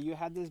 Okay, you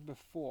had this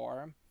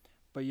before,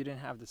 but you didn't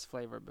have this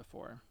flavor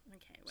before.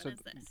 Okay, what is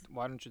this?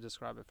 Why don't you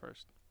describe it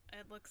first?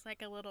 It looks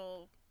like a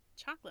little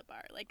chocolate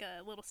bar, like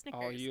a little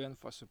Snickers. Oh, you in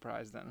for a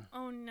surprise then.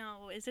 Oh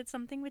no, is it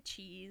something with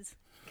cheese?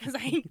 Because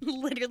I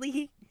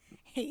literally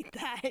hate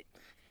that.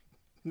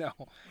 No,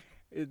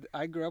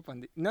 I grew up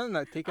on the.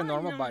 No. Take a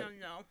normal bite.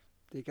 No.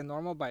 Take a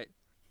normal bite.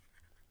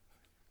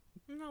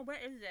 No, what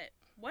is it?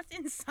 What's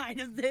inside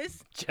of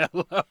this?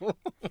 Jello.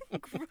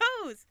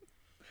 Gross.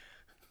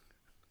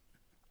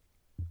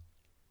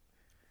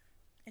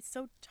 It's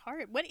so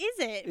tart. What is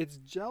it? It's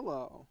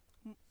Jello.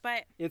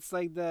 But It's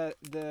like the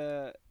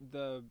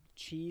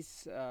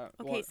cheese.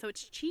 okay, so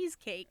it's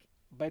cheesecake.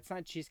 But it's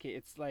not cheesecake.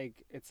 It's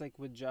like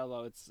with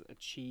Jello. It's a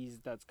cheese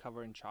that's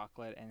covered in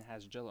chocolate and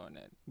has Jello in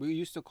it. We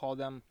used to call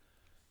them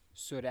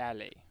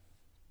surale.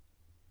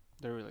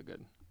 They're really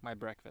good. My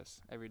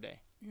breakfast every day.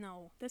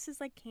 No, this is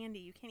like candy.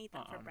 You can't eat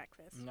that for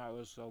breakfast. No, it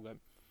was so good.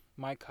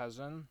 My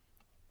cousin,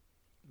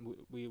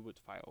 we would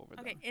fight over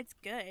them. Okay, it's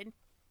good.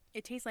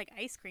 It tastes like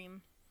ice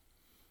cream.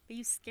 But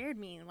you scared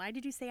me. Why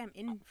did you say I'm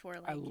in for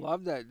like... I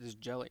love that it's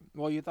jelly.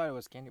 Well, you thought it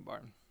was candy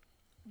bar.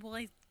 Well,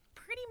 it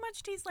pretty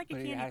much tastes like a But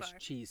candy it has bar.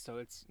 cheese, so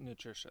it's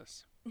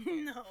nutritious.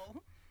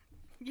 No.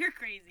 You're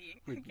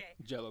crazy. With Okay.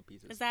 Jello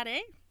pieces. Is that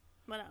it?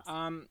 What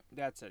else?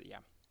 That's it, yeah.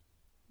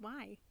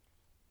 Why?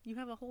 You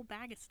have a whole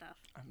bag of stuff.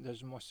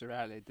 There's more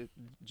cereal,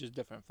 just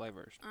different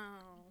flavors.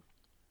 Oh.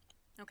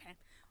 Okay.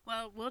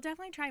 Well, we'll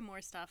definitely try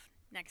more stuff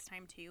next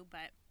time too,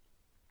 but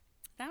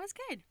that was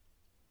good.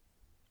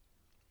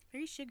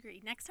 Very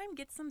sugary. Next time,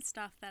 get some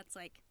stuff that's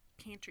like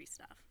pantry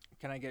stuff.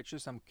 Can I get you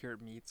some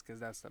cured meats? Because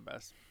that's the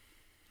best.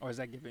 Or is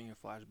that giving you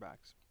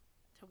flashbacks?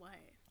 To what?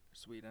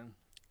 Sweden.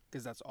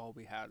 Because that's all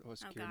we had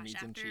was cured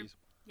meats and cheese.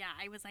 Yeah,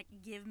 I was like,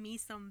 give me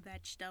some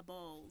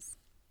vegetables.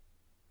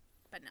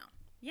 But no.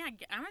 Yeah,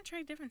 I want to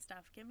try different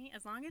stuff. Give me,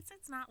 as long as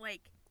it's not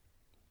like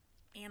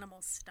animal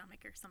stomach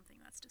or something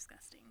that's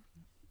disgusting.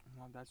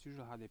 Well, that's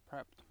usually how they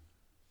prepped.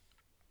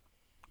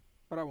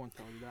 But I won't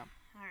tell you that.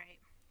 All right.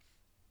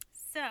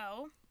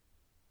 So,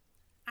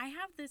 I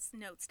have this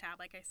notes tab,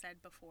 like I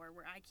said before,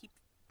 where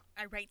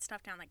I write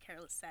stuff down that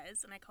Karolis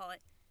says, and I call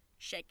it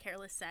shit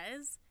Karolis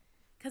says.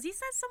 Because he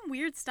says some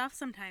weird stuff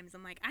sometimes.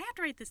 I'm like, I have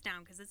to write this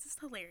down because this is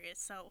hilarious.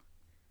 So,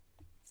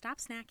 stop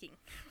snacking.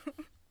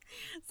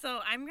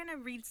 So, I'm going to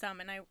read some,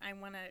 and I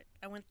want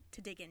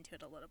to dig into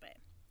it a little bit.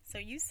 So,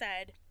 you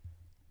said,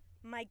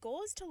 my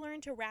goal is to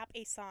learn to rap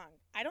a song.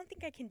 I don't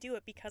think I can do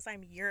it because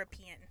I'm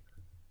European.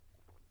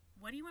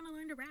 What do you want to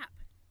learn to rap?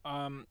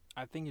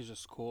 I think it's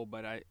just cool,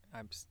 but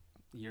I'm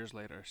years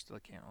later still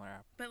can't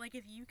rap. But like,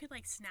 if you could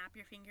like snap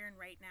your finger and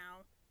right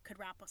now could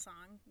rap a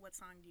song, what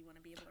song do you want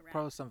to be able to rap?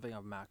 Probably something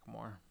of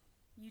Macklemore.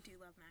 You do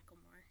love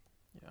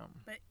Macklemore. Yeah.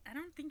 But I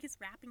don't think his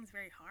rapping's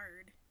very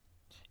hard.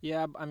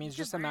 Yeah, I mean, You it's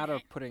could just a learn matter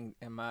it. of putting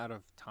a matter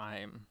of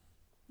time.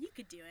 You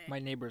could do it. My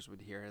neighbors would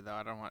hear it, though.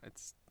 I don't want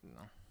it's no.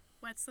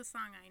 What's the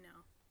song I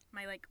know?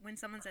 My like when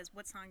someone says,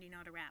 "What song do you know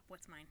how to rap?"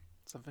 What's mine?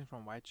 Something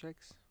from White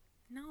Chicks.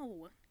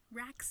 No,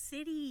 Rack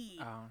City.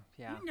 Oh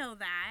yeah, You know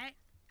that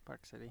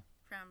Park City.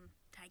 from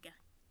Tyga.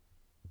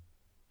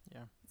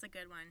 Yeah. It's a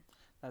good one.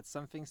 That's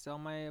something still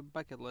on my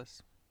bucket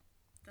list.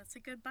 That's a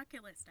good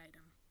bucket list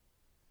item.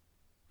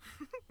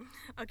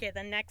 Okay,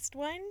 the next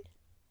one.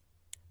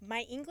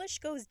 My English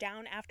goes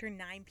down after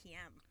 9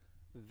 p.m.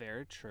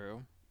 Very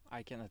true.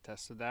 I can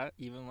attest to that,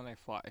 even when I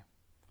fly.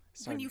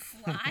 So When you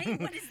fly?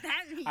 What does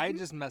that mean? I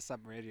just mess up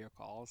radio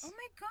calls. Oh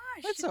my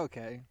gosh. It's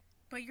okay.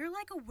 But you're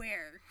like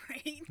aware,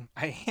 right?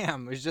 I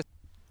am. It's just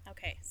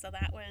Okay, so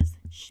that was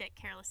shit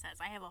Karolis says.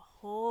 I have a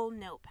whole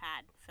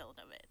notepad filled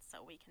of it,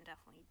 so we can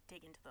definitely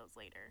dig into those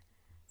later.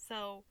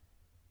 So,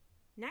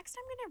 next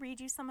I'm going to read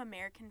you some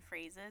American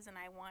phrases, and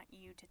I want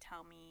you to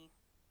tell me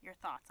your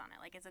thoughts on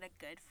it. Like, is it a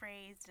good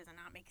phrase? Does it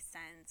not make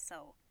sense?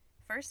 So,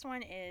 first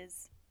one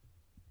is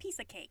piece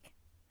of cake.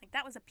 Like,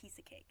 that was a piece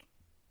of cake.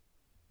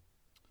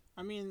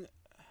 I mean,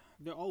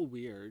 they're all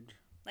weird.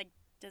 Like,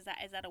 is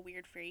that a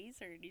weird phrase,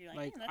 or do you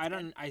Like that's I good?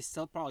 don't. I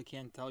still probably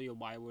can't tell you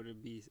why would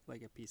it be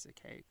like a piece of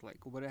cake.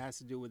 Like what it has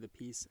to do with a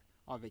piece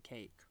of a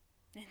cake.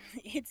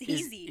 It's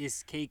easy.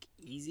 Is cake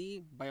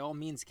easy? By all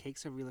means,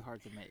 cakes are really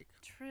hard to make.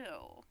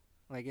 True.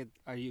 Like,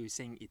 are you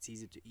saying it's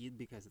easy to eat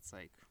because it's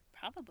like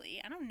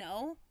Probably. I don't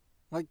know.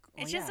 like?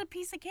 It's just a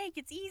piece of cake.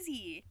 It's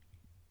easy.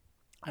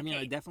 I mean, I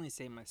okay. definitely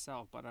say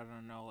myself, but I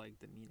don't know like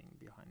the meaning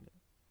behind it.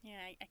 Yeah,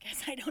 I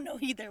guess I don't know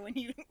either when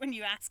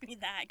you ask me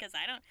that, because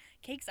I don't.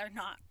 Cakes are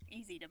not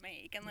easy to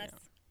make unless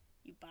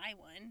you buy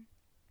one.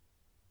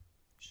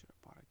 Should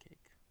have bought a cake.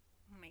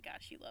 Oh my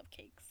gosh, you love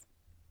cakes.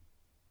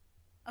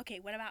 Okay,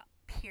 what about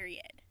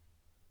period?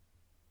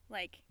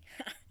 Like,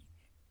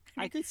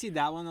 I could see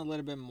that one a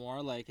little bit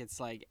more. Like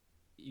it's like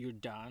you're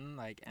done.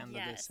 Like end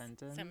of the yes,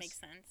 sentence. that makes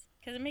sense.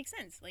 Because it makes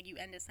sense. Like, you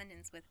end a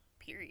sentence with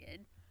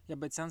period. Yeah,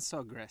 but it sounds so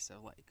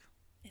aggressive. Like,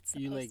 It's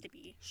you supposed like to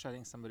be.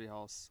 shutting somebody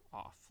else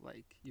off.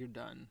 Like, you're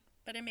done.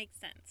 But it makes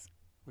sense.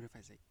 What if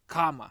I say,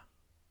 comma,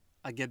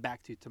 I'll get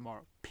back to you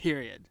tomorrow,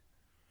 period?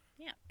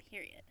 Yeah,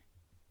 period.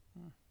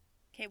 Hmm.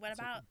 Okay, what That's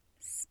about okay.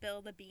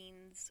 spill the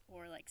beans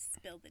or, like,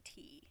 spill the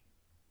tea?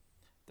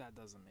 That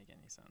doesn't make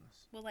any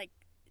sense. Well, like,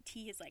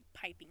 tea is, like,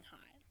 piping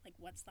hot. Like,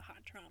 what's the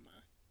hot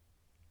trauma?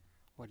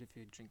 What if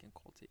you're drinking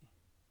cold tea?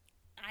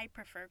 I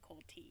prefer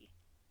cold tea.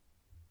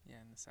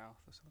 Yeah, in the South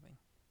or something.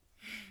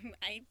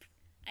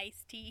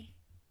 Iced tea.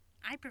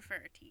 I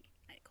prefer tea,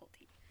 cold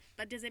tea.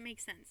 But does it make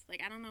sense?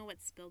 Like, I don't know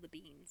what spill the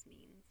beans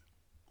means.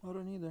 I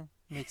don't either.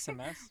 Makes a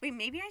mess. Wait,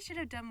 maybe I should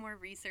have done more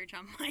research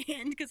on my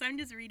end because I'm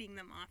just reading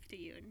them off to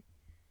you.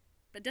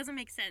 But it doesn't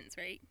make sense,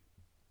 right?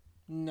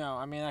 No,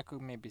 I mean, I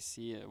could maybe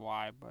see it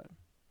why, but...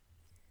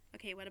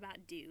 Okay, what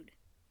about dude?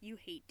 You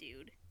hate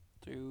dude.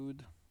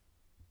 Dude.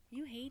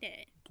 You hate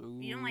it.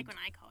 Dude. You don't like when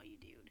I call you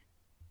dude.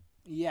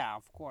 Yeah,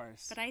 of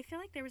course. But I feel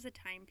like there was a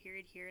time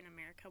period here in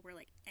America where,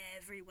 like,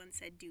 everyone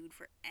said dude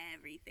for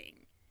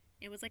everything.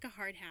 It was, like, a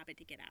hard habit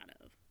to get out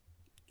of.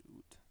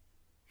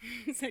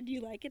 Dude. So do you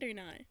like it or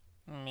not?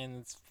 I mean,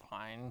 it's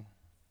fine.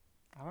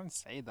 I don't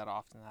say that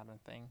often, I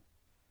don't think.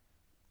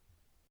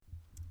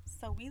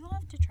 So we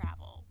love to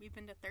travel. We've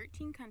been to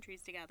 13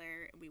 countries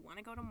together, and we want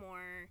to go to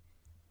more.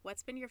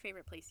 What's been your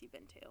favorite place you've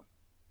been to?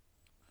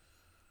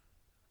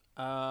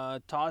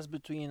 Toss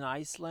between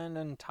Iceland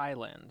and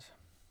Thailand.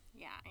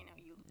 Yeah, I know.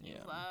 You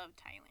Yeah. love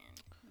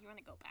Thailand. You want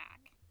to go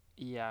back.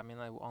 Yeah, I mean,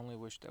 I only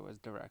wish there was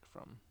direct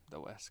from the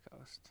West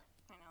Coast.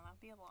 I know, that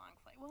would be a long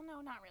flight. Well,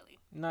 no, not really.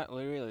 Not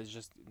really, it's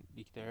just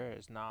there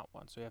is not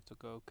one, so you have to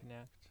go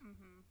connect.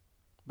 Mm-hmm.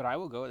 But I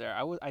will go there.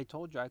 I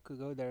told you I could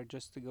go there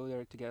just to go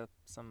there to get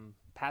some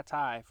pad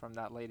thai from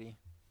that lady.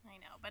 I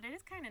know, but it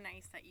is kind of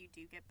nice that you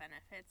do get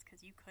benefits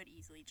because you could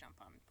easily jump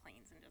on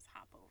planes and just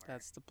hop over.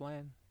 That's the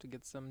plan, to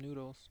get some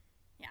noodles.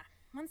 Yeah,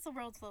 once the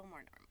world's a little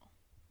more normal,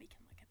 we can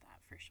look at that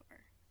for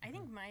sure. I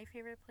think my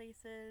favorite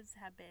places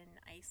have been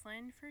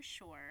Iceland for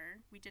sure.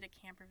 We did a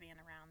camper van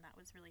around. That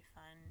was really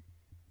fun.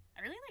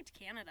 I really liked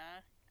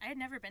Canada. I had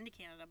never been to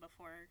Canada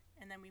before,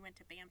 and then we went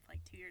to Banff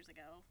like 2 years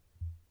ago.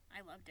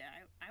 I loved it.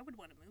 I would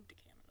want to move to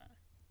Canada.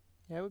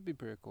 Yeah, it would be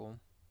pretty cool.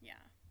 Yeah.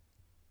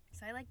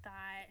 So I like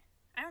that.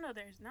 I don't know.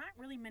 There's not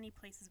really many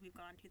places we've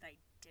gone to that I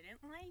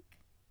didn't like.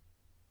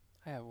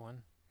 I have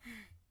one.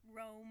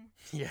 Rome.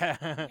 Yeah.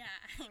 Yeah.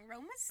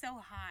 Rome was so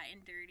hot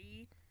and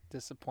dirty.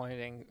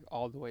 Disappointing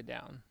all the way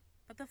down.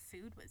 But the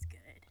food was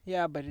good.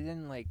 Yeah, but it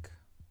didn't like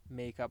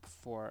make up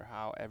for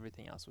how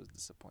everything else was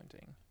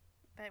disappointing.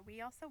 But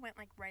we also went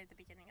like right at the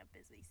beginning of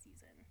busy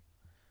season.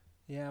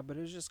 Yeah, but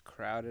it was just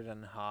crowded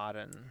and hot,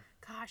 and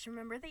Gosh,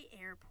 remember the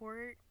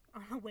airport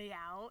on the way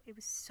out? It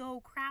was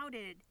so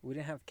crowded. we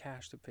didn't have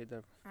cash to pay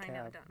the I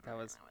cab. know, That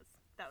was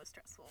that was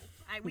stressful.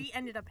 We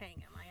ended up paying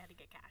him. I had to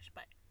get cash,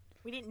 but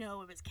we didn't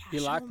know it was cash. he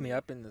locked only. me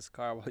up in this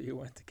car while you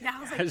went to get Yeah,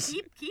 I was cash.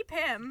 like, keep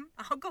him.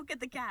 I'll go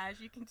get the cash.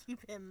 You can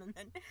keep him, and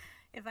then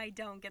if I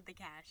don't get the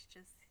cash,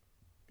 just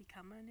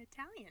become an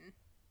Italian.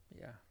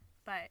 Yeah.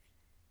 But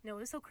no, it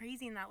was so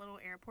crazy in that little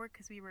airport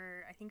because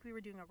I think we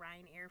were doing a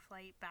Ryanair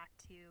flight back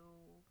to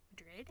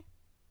Madrid.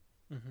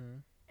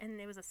 Mhm. And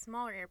it was a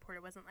smaller airport.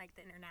 It wasn't like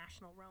the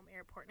international Rome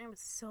airport. And it was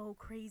so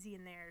crazy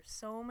in there.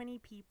 So many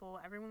people.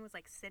 Everyone was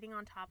like sitting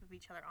on top of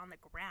each other on the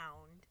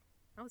ground.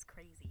 That was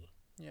crazy.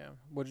 Yeah.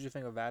 What did you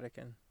think of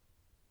Vatican?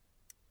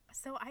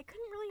 So I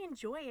couldn't really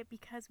enjoy it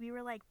because we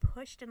were like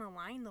pushed in a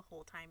line the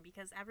whole time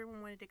because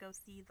everyone wanted to go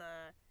see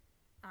the,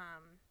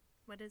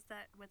 what is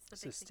that? What's the big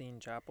thing? Sistine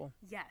Chapel.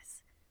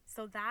 Yes.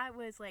 So that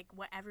was like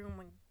what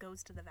everyone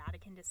goes to the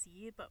Vatican to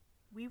see. But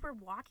we were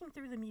walking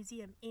through the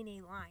museum in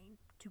a line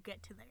to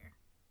get to there.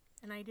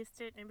 And I just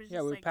did. It was just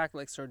Yeah, we like, packed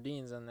like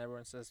sardines, and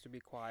everyone says to be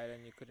quiet,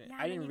 and you couldn't. Yeah,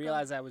 I and didn't then you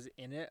realize I was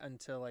in it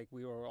until like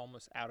we were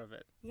almost out of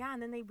it yeah,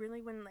 and then they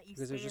really wouldn't let you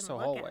because stay it was just and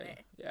a look at hallway.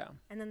 it. Yeah.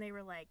 And then they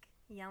were like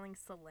yelling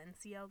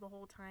silencio the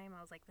whole time.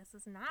 I was like, this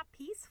is not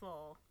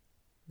peaceful.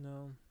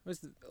 No, it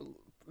was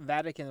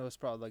Vatican was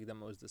probably like the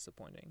most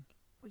disappointing.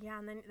 Yeah,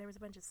 and then there was a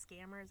bunch of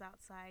scammers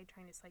outside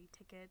trying to sell you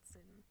tickets,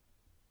 and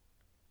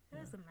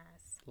it was a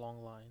mess.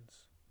 Long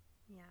lines.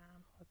 Yeah.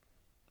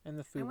 And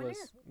the food wonder-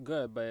 was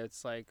good, but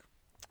it's like,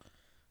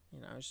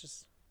 it's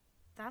just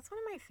That's one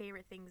of my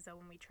favorite things, though,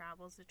 when we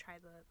travel is to try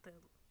the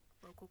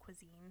local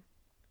cuisine.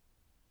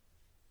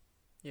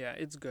 yeah,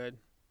 it's good.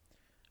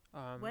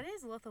 What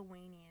is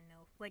Lithuanian?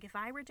 No, like if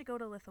I were to go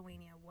to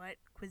Lithuania, what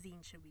cuisine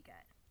should we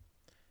get?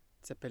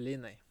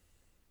 Ceppeline.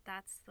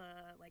 That's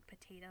the like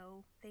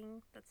potato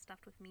thing that's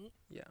stuffed with meat.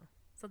 Yeah.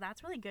 So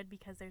that's really good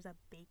because there's a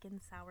bacon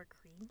sour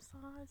cream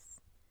sauce.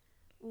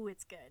 Ooh,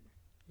 it's good.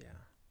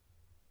 Yeah.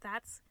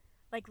 That's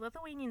like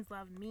Lithuanians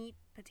love meat,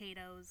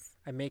 potatoes.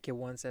 I make it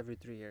once every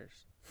 3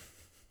 years.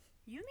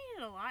 You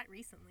made it a lot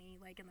recently,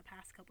 like in the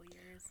past couple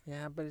years.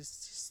 Yeah, but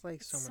it's just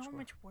like so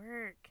much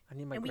work. I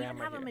need my And we grandma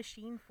didn't have here. a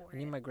machine for I it.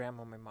 need my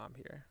grandma and my mom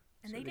here.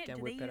 And so they did. can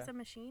Did whip they it use up. a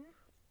machine?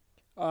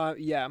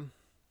 Yeah.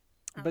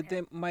 But Okay.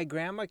 then my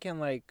grandma can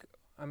like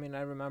I mean,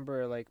 I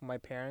remember like my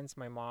parents,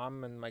 my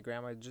mom, and my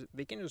grandma.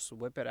 They can just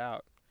whip it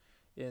out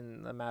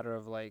in a matter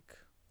of like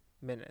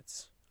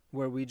minutes,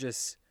 where we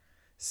just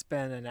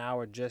spend an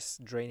hour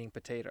just draining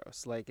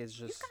potatoes. Like it's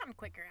You've just gotten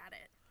quicker at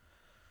it.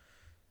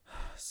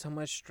 so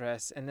much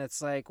stress, and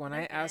it's like Well, when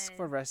they're I ask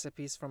for good.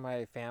 recipes for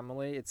my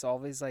family, it's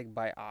always like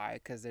by eye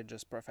because they're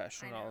just I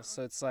professionals. know.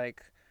 So it's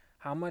like,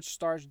 how much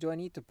starch do I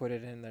need to put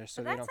it in there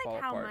so But they that's don't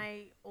like fall how apart?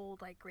 my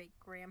old like great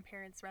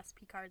grandparents'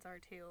 recipe cards are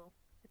too.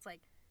 It's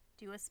like,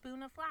 do a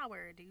spoon of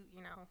flour. Do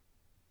you know?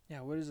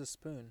 Yeah, what is a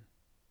spoon?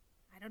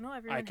 I don't know. I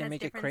Everyone can has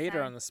make a different crater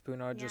size. on the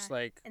spoon, or Yeah, just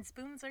like, and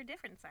spoons are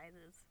different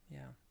sizes. yeah.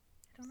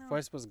 I don't know.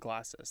 First was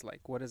glasses.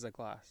 Like, what is a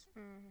glass?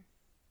 Mm,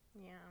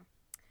 yeah,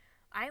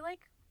 I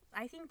like.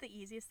 I think the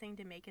easiest thing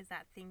to make is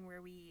that thing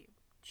where we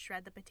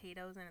shred the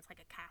potatoes and it's like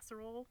a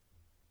casserole,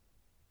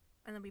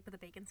 and then we put the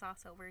bacon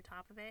sauce over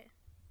top of it.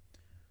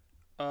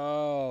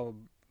 Oh,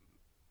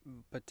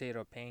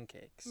 potato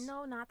pancakes.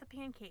 No, not the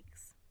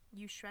pancakes.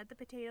 You shred the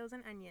potatoes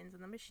and onions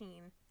in the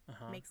machine. Uh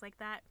huh. Makes like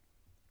that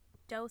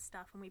dough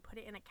stuff, and we put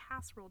it in a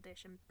casserole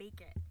dish and bake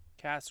it.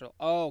 Casserole.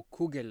 Oh,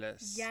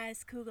 kugeles.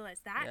 Yes,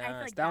 kugelis. That I feel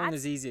Yes, like that one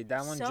is that's easy.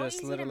 That one so just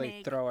easy to literally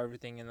make, throw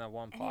everything in that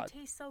one and it pot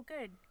tastes so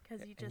good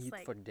because you and just eat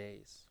like for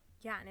days.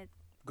 yeah, and it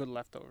Good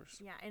leftovers.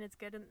 yeah, and it's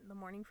good in the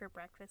morning for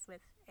breakfast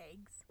with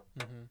eggs.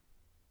 Mhm.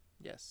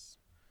 Yes,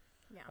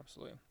 Yeah.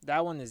 absolutely.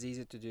 That one is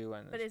easy to do,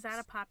 and But is that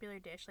a popular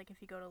dish? Like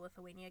if you go to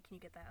Lithuania, can you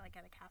get that like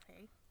at a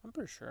cafe? I'm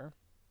pretty sure.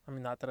 I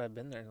mean, not that I've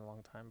been there in a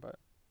long time, but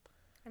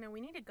I know we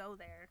need to go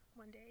there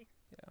one day.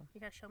 yeah. You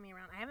gotta show me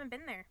around. I haven't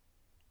been there,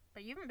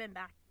 but you haven't been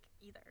back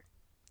either.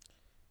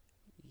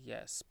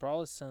 Yes,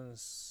 probably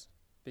since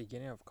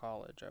beginning of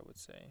college, I would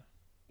say.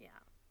 Yeah,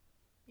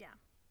 yeah.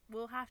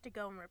 We'll have to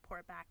go and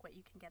report back what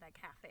you can get at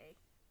cafe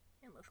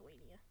in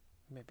Lithuania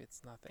Maybe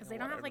it's nothing because of they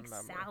what don't I have like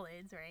remember.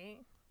 salads, right?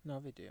 No,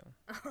 they do.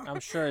 I'm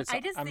sure it's. I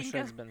just I'm think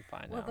sure of it's been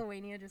fine now.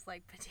 Lithuania just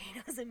like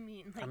potatoes and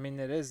meat. And, I like mean,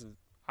 it is.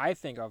 I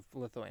think of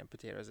Lithuanian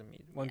potatoes and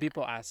meat. When yeah,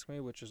 people ask me,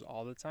 which is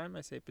all the time,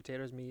 I say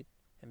potatoes, meat,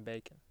 and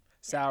bacon. yeah.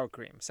 Sour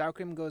cream. Sour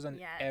cream goes on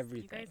Yes, you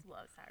everything. guys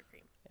love sour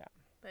cream. Yeah.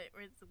 But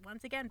it's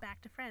once again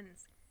back to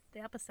Friends, the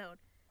episode.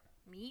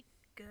 Meat,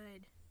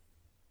 good.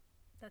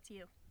 That's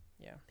you.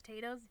 Yeah.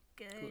 Potatoes,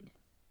 good. Good.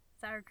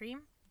 Sour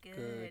cream, good.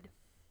 Good.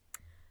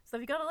 So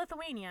if you go to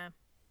Lithuania,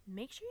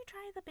 make sure you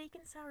try the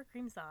bacon sour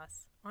cream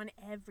sauce on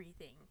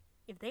everything.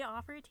 If they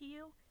offer it to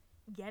you,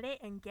 get it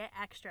and get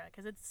extra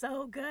because it's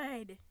so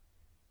good.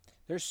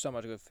 There's so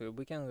much good food.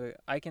 We can.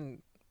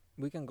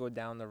 We can go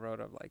down the road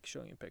of like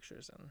showing you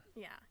pictures and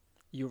Yeah,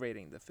 you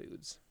rating the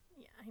foods.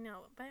 yeah, I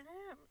know. But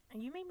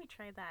you made me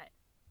try that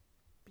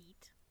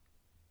beet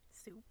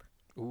soup.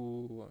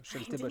 Ooh, I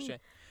didn't- sheltibashi.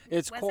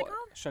 It's What's it called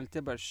called?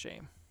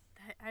 sheltibashi.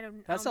 I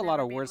don't. That's I'll a lot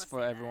never of be able words to for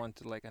say that. everyone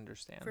to like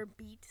understand. For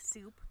beet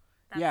soup.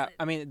 That's Yeah, it.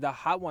 I mean the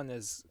hot one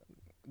is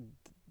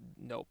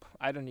nope.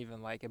 I don't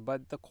even like it,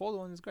 but the cold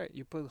one is great.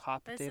 You put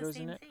hot But it's the potatoes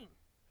in same it. thing.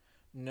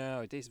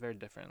 No, it tastes very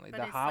differently. But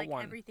The it's hot like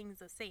one. everything's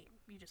the same.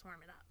 You just warm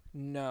it up.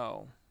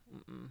 No.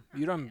 Mm-mm.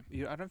 You don't.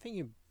 You. I don't think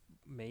you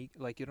make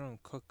like you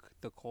don't cook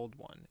the cold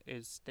one.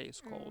 It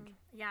stays cold.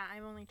 Yeah,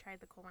 I've only tried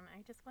the cold one.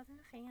 I just wasn't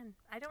a fan.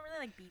 I don't really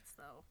like beets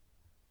though.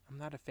 I'm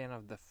not a fan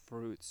of the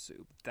fruit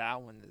soup.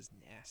 That one is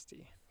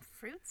nasty.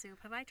 Fruit soup.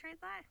 Have I tried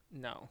that?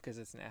 No, because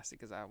it's nasty.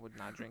 Because I would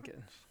not drink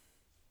it.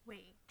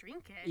 Wait,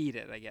 drink it. Eat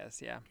it, I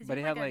guess. Yeah, 'Cause but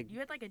it had like you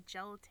had like a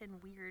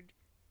gelatin weird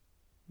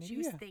maybe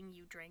juice yeah. thing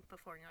you drank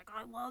before, and you're like,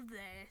 oh, I love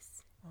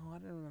this. Oh, I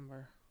don't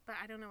remember. But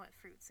I don't know what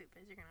fruit soup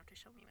is. You're gonna have to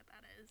show me what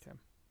that is. Okay.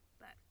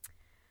 But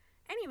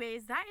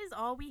anyways, that is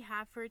all we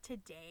have for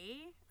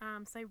today.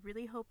 So I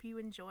really hope you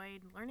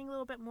enjoyed learning a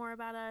little bit more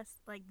about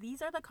us. Like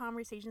these are the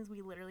conversations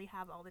we literally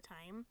have all the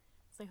time.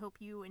 So I hope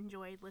you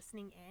enjoyed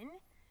listening in.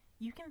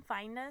 You can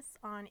find us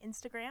on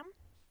Instagram.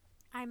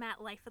 I'm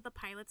at Life of the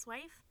Pilot's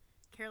Wife.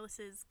 Karolis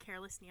is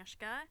Karolis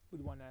Snieskas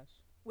With one S.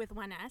 with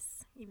one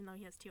S, even though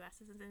he has two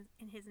S's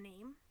in his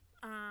name.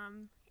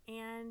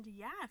 And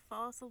yeah,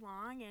 follow us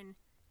along. And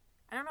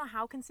I don't know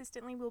how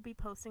consistently we'll be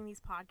posting these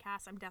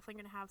podcasts. I'm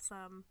definitely going to have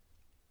some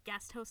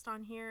guest hosts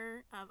on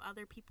here of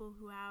other people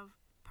who have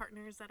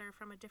partners that are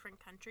from a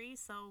different country.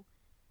 So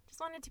just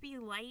wanted to be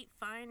light,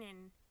 fun,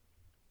 and,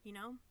 you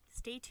know,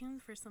 stay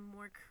tuned for some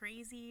more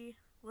crazy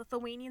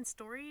Lithuanian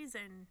stories.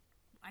 And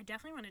I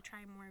definitely want to try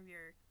more of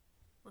your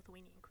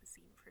Lithuanian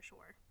cuisine for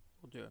sure.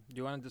 We'll do it. Do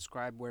you want to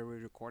describe where we're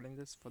recording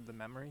this for the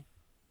memory?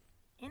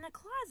 In a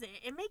closet.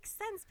 It makes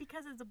sense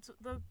because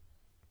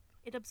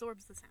it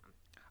absorbs the sound.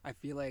 I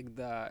feel like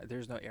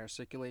there's no air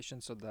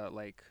circulation, so it's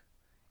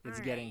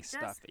All getting right,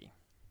 stuffy.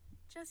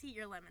 Just eat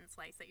your lemon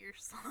slice that you're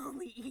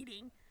slowly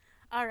eating.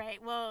 All right,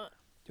 well,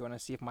 Do you want to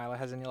see if Mila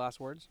has any last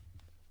words?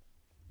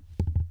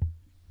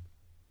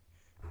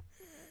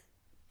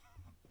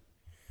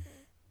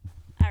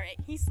 all right,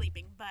 he's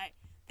sleeping, but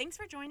thanks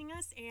for joining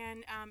us.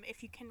 And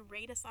if you can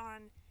rate us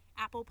on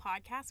Apple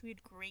Podcasts,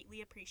 we'd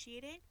greatly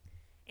appreciate it.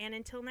 And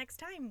until next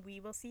time, we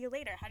will see you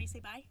later. How do you say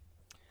bye?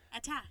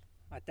 Ata.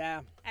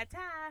 Ata.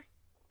 Ata.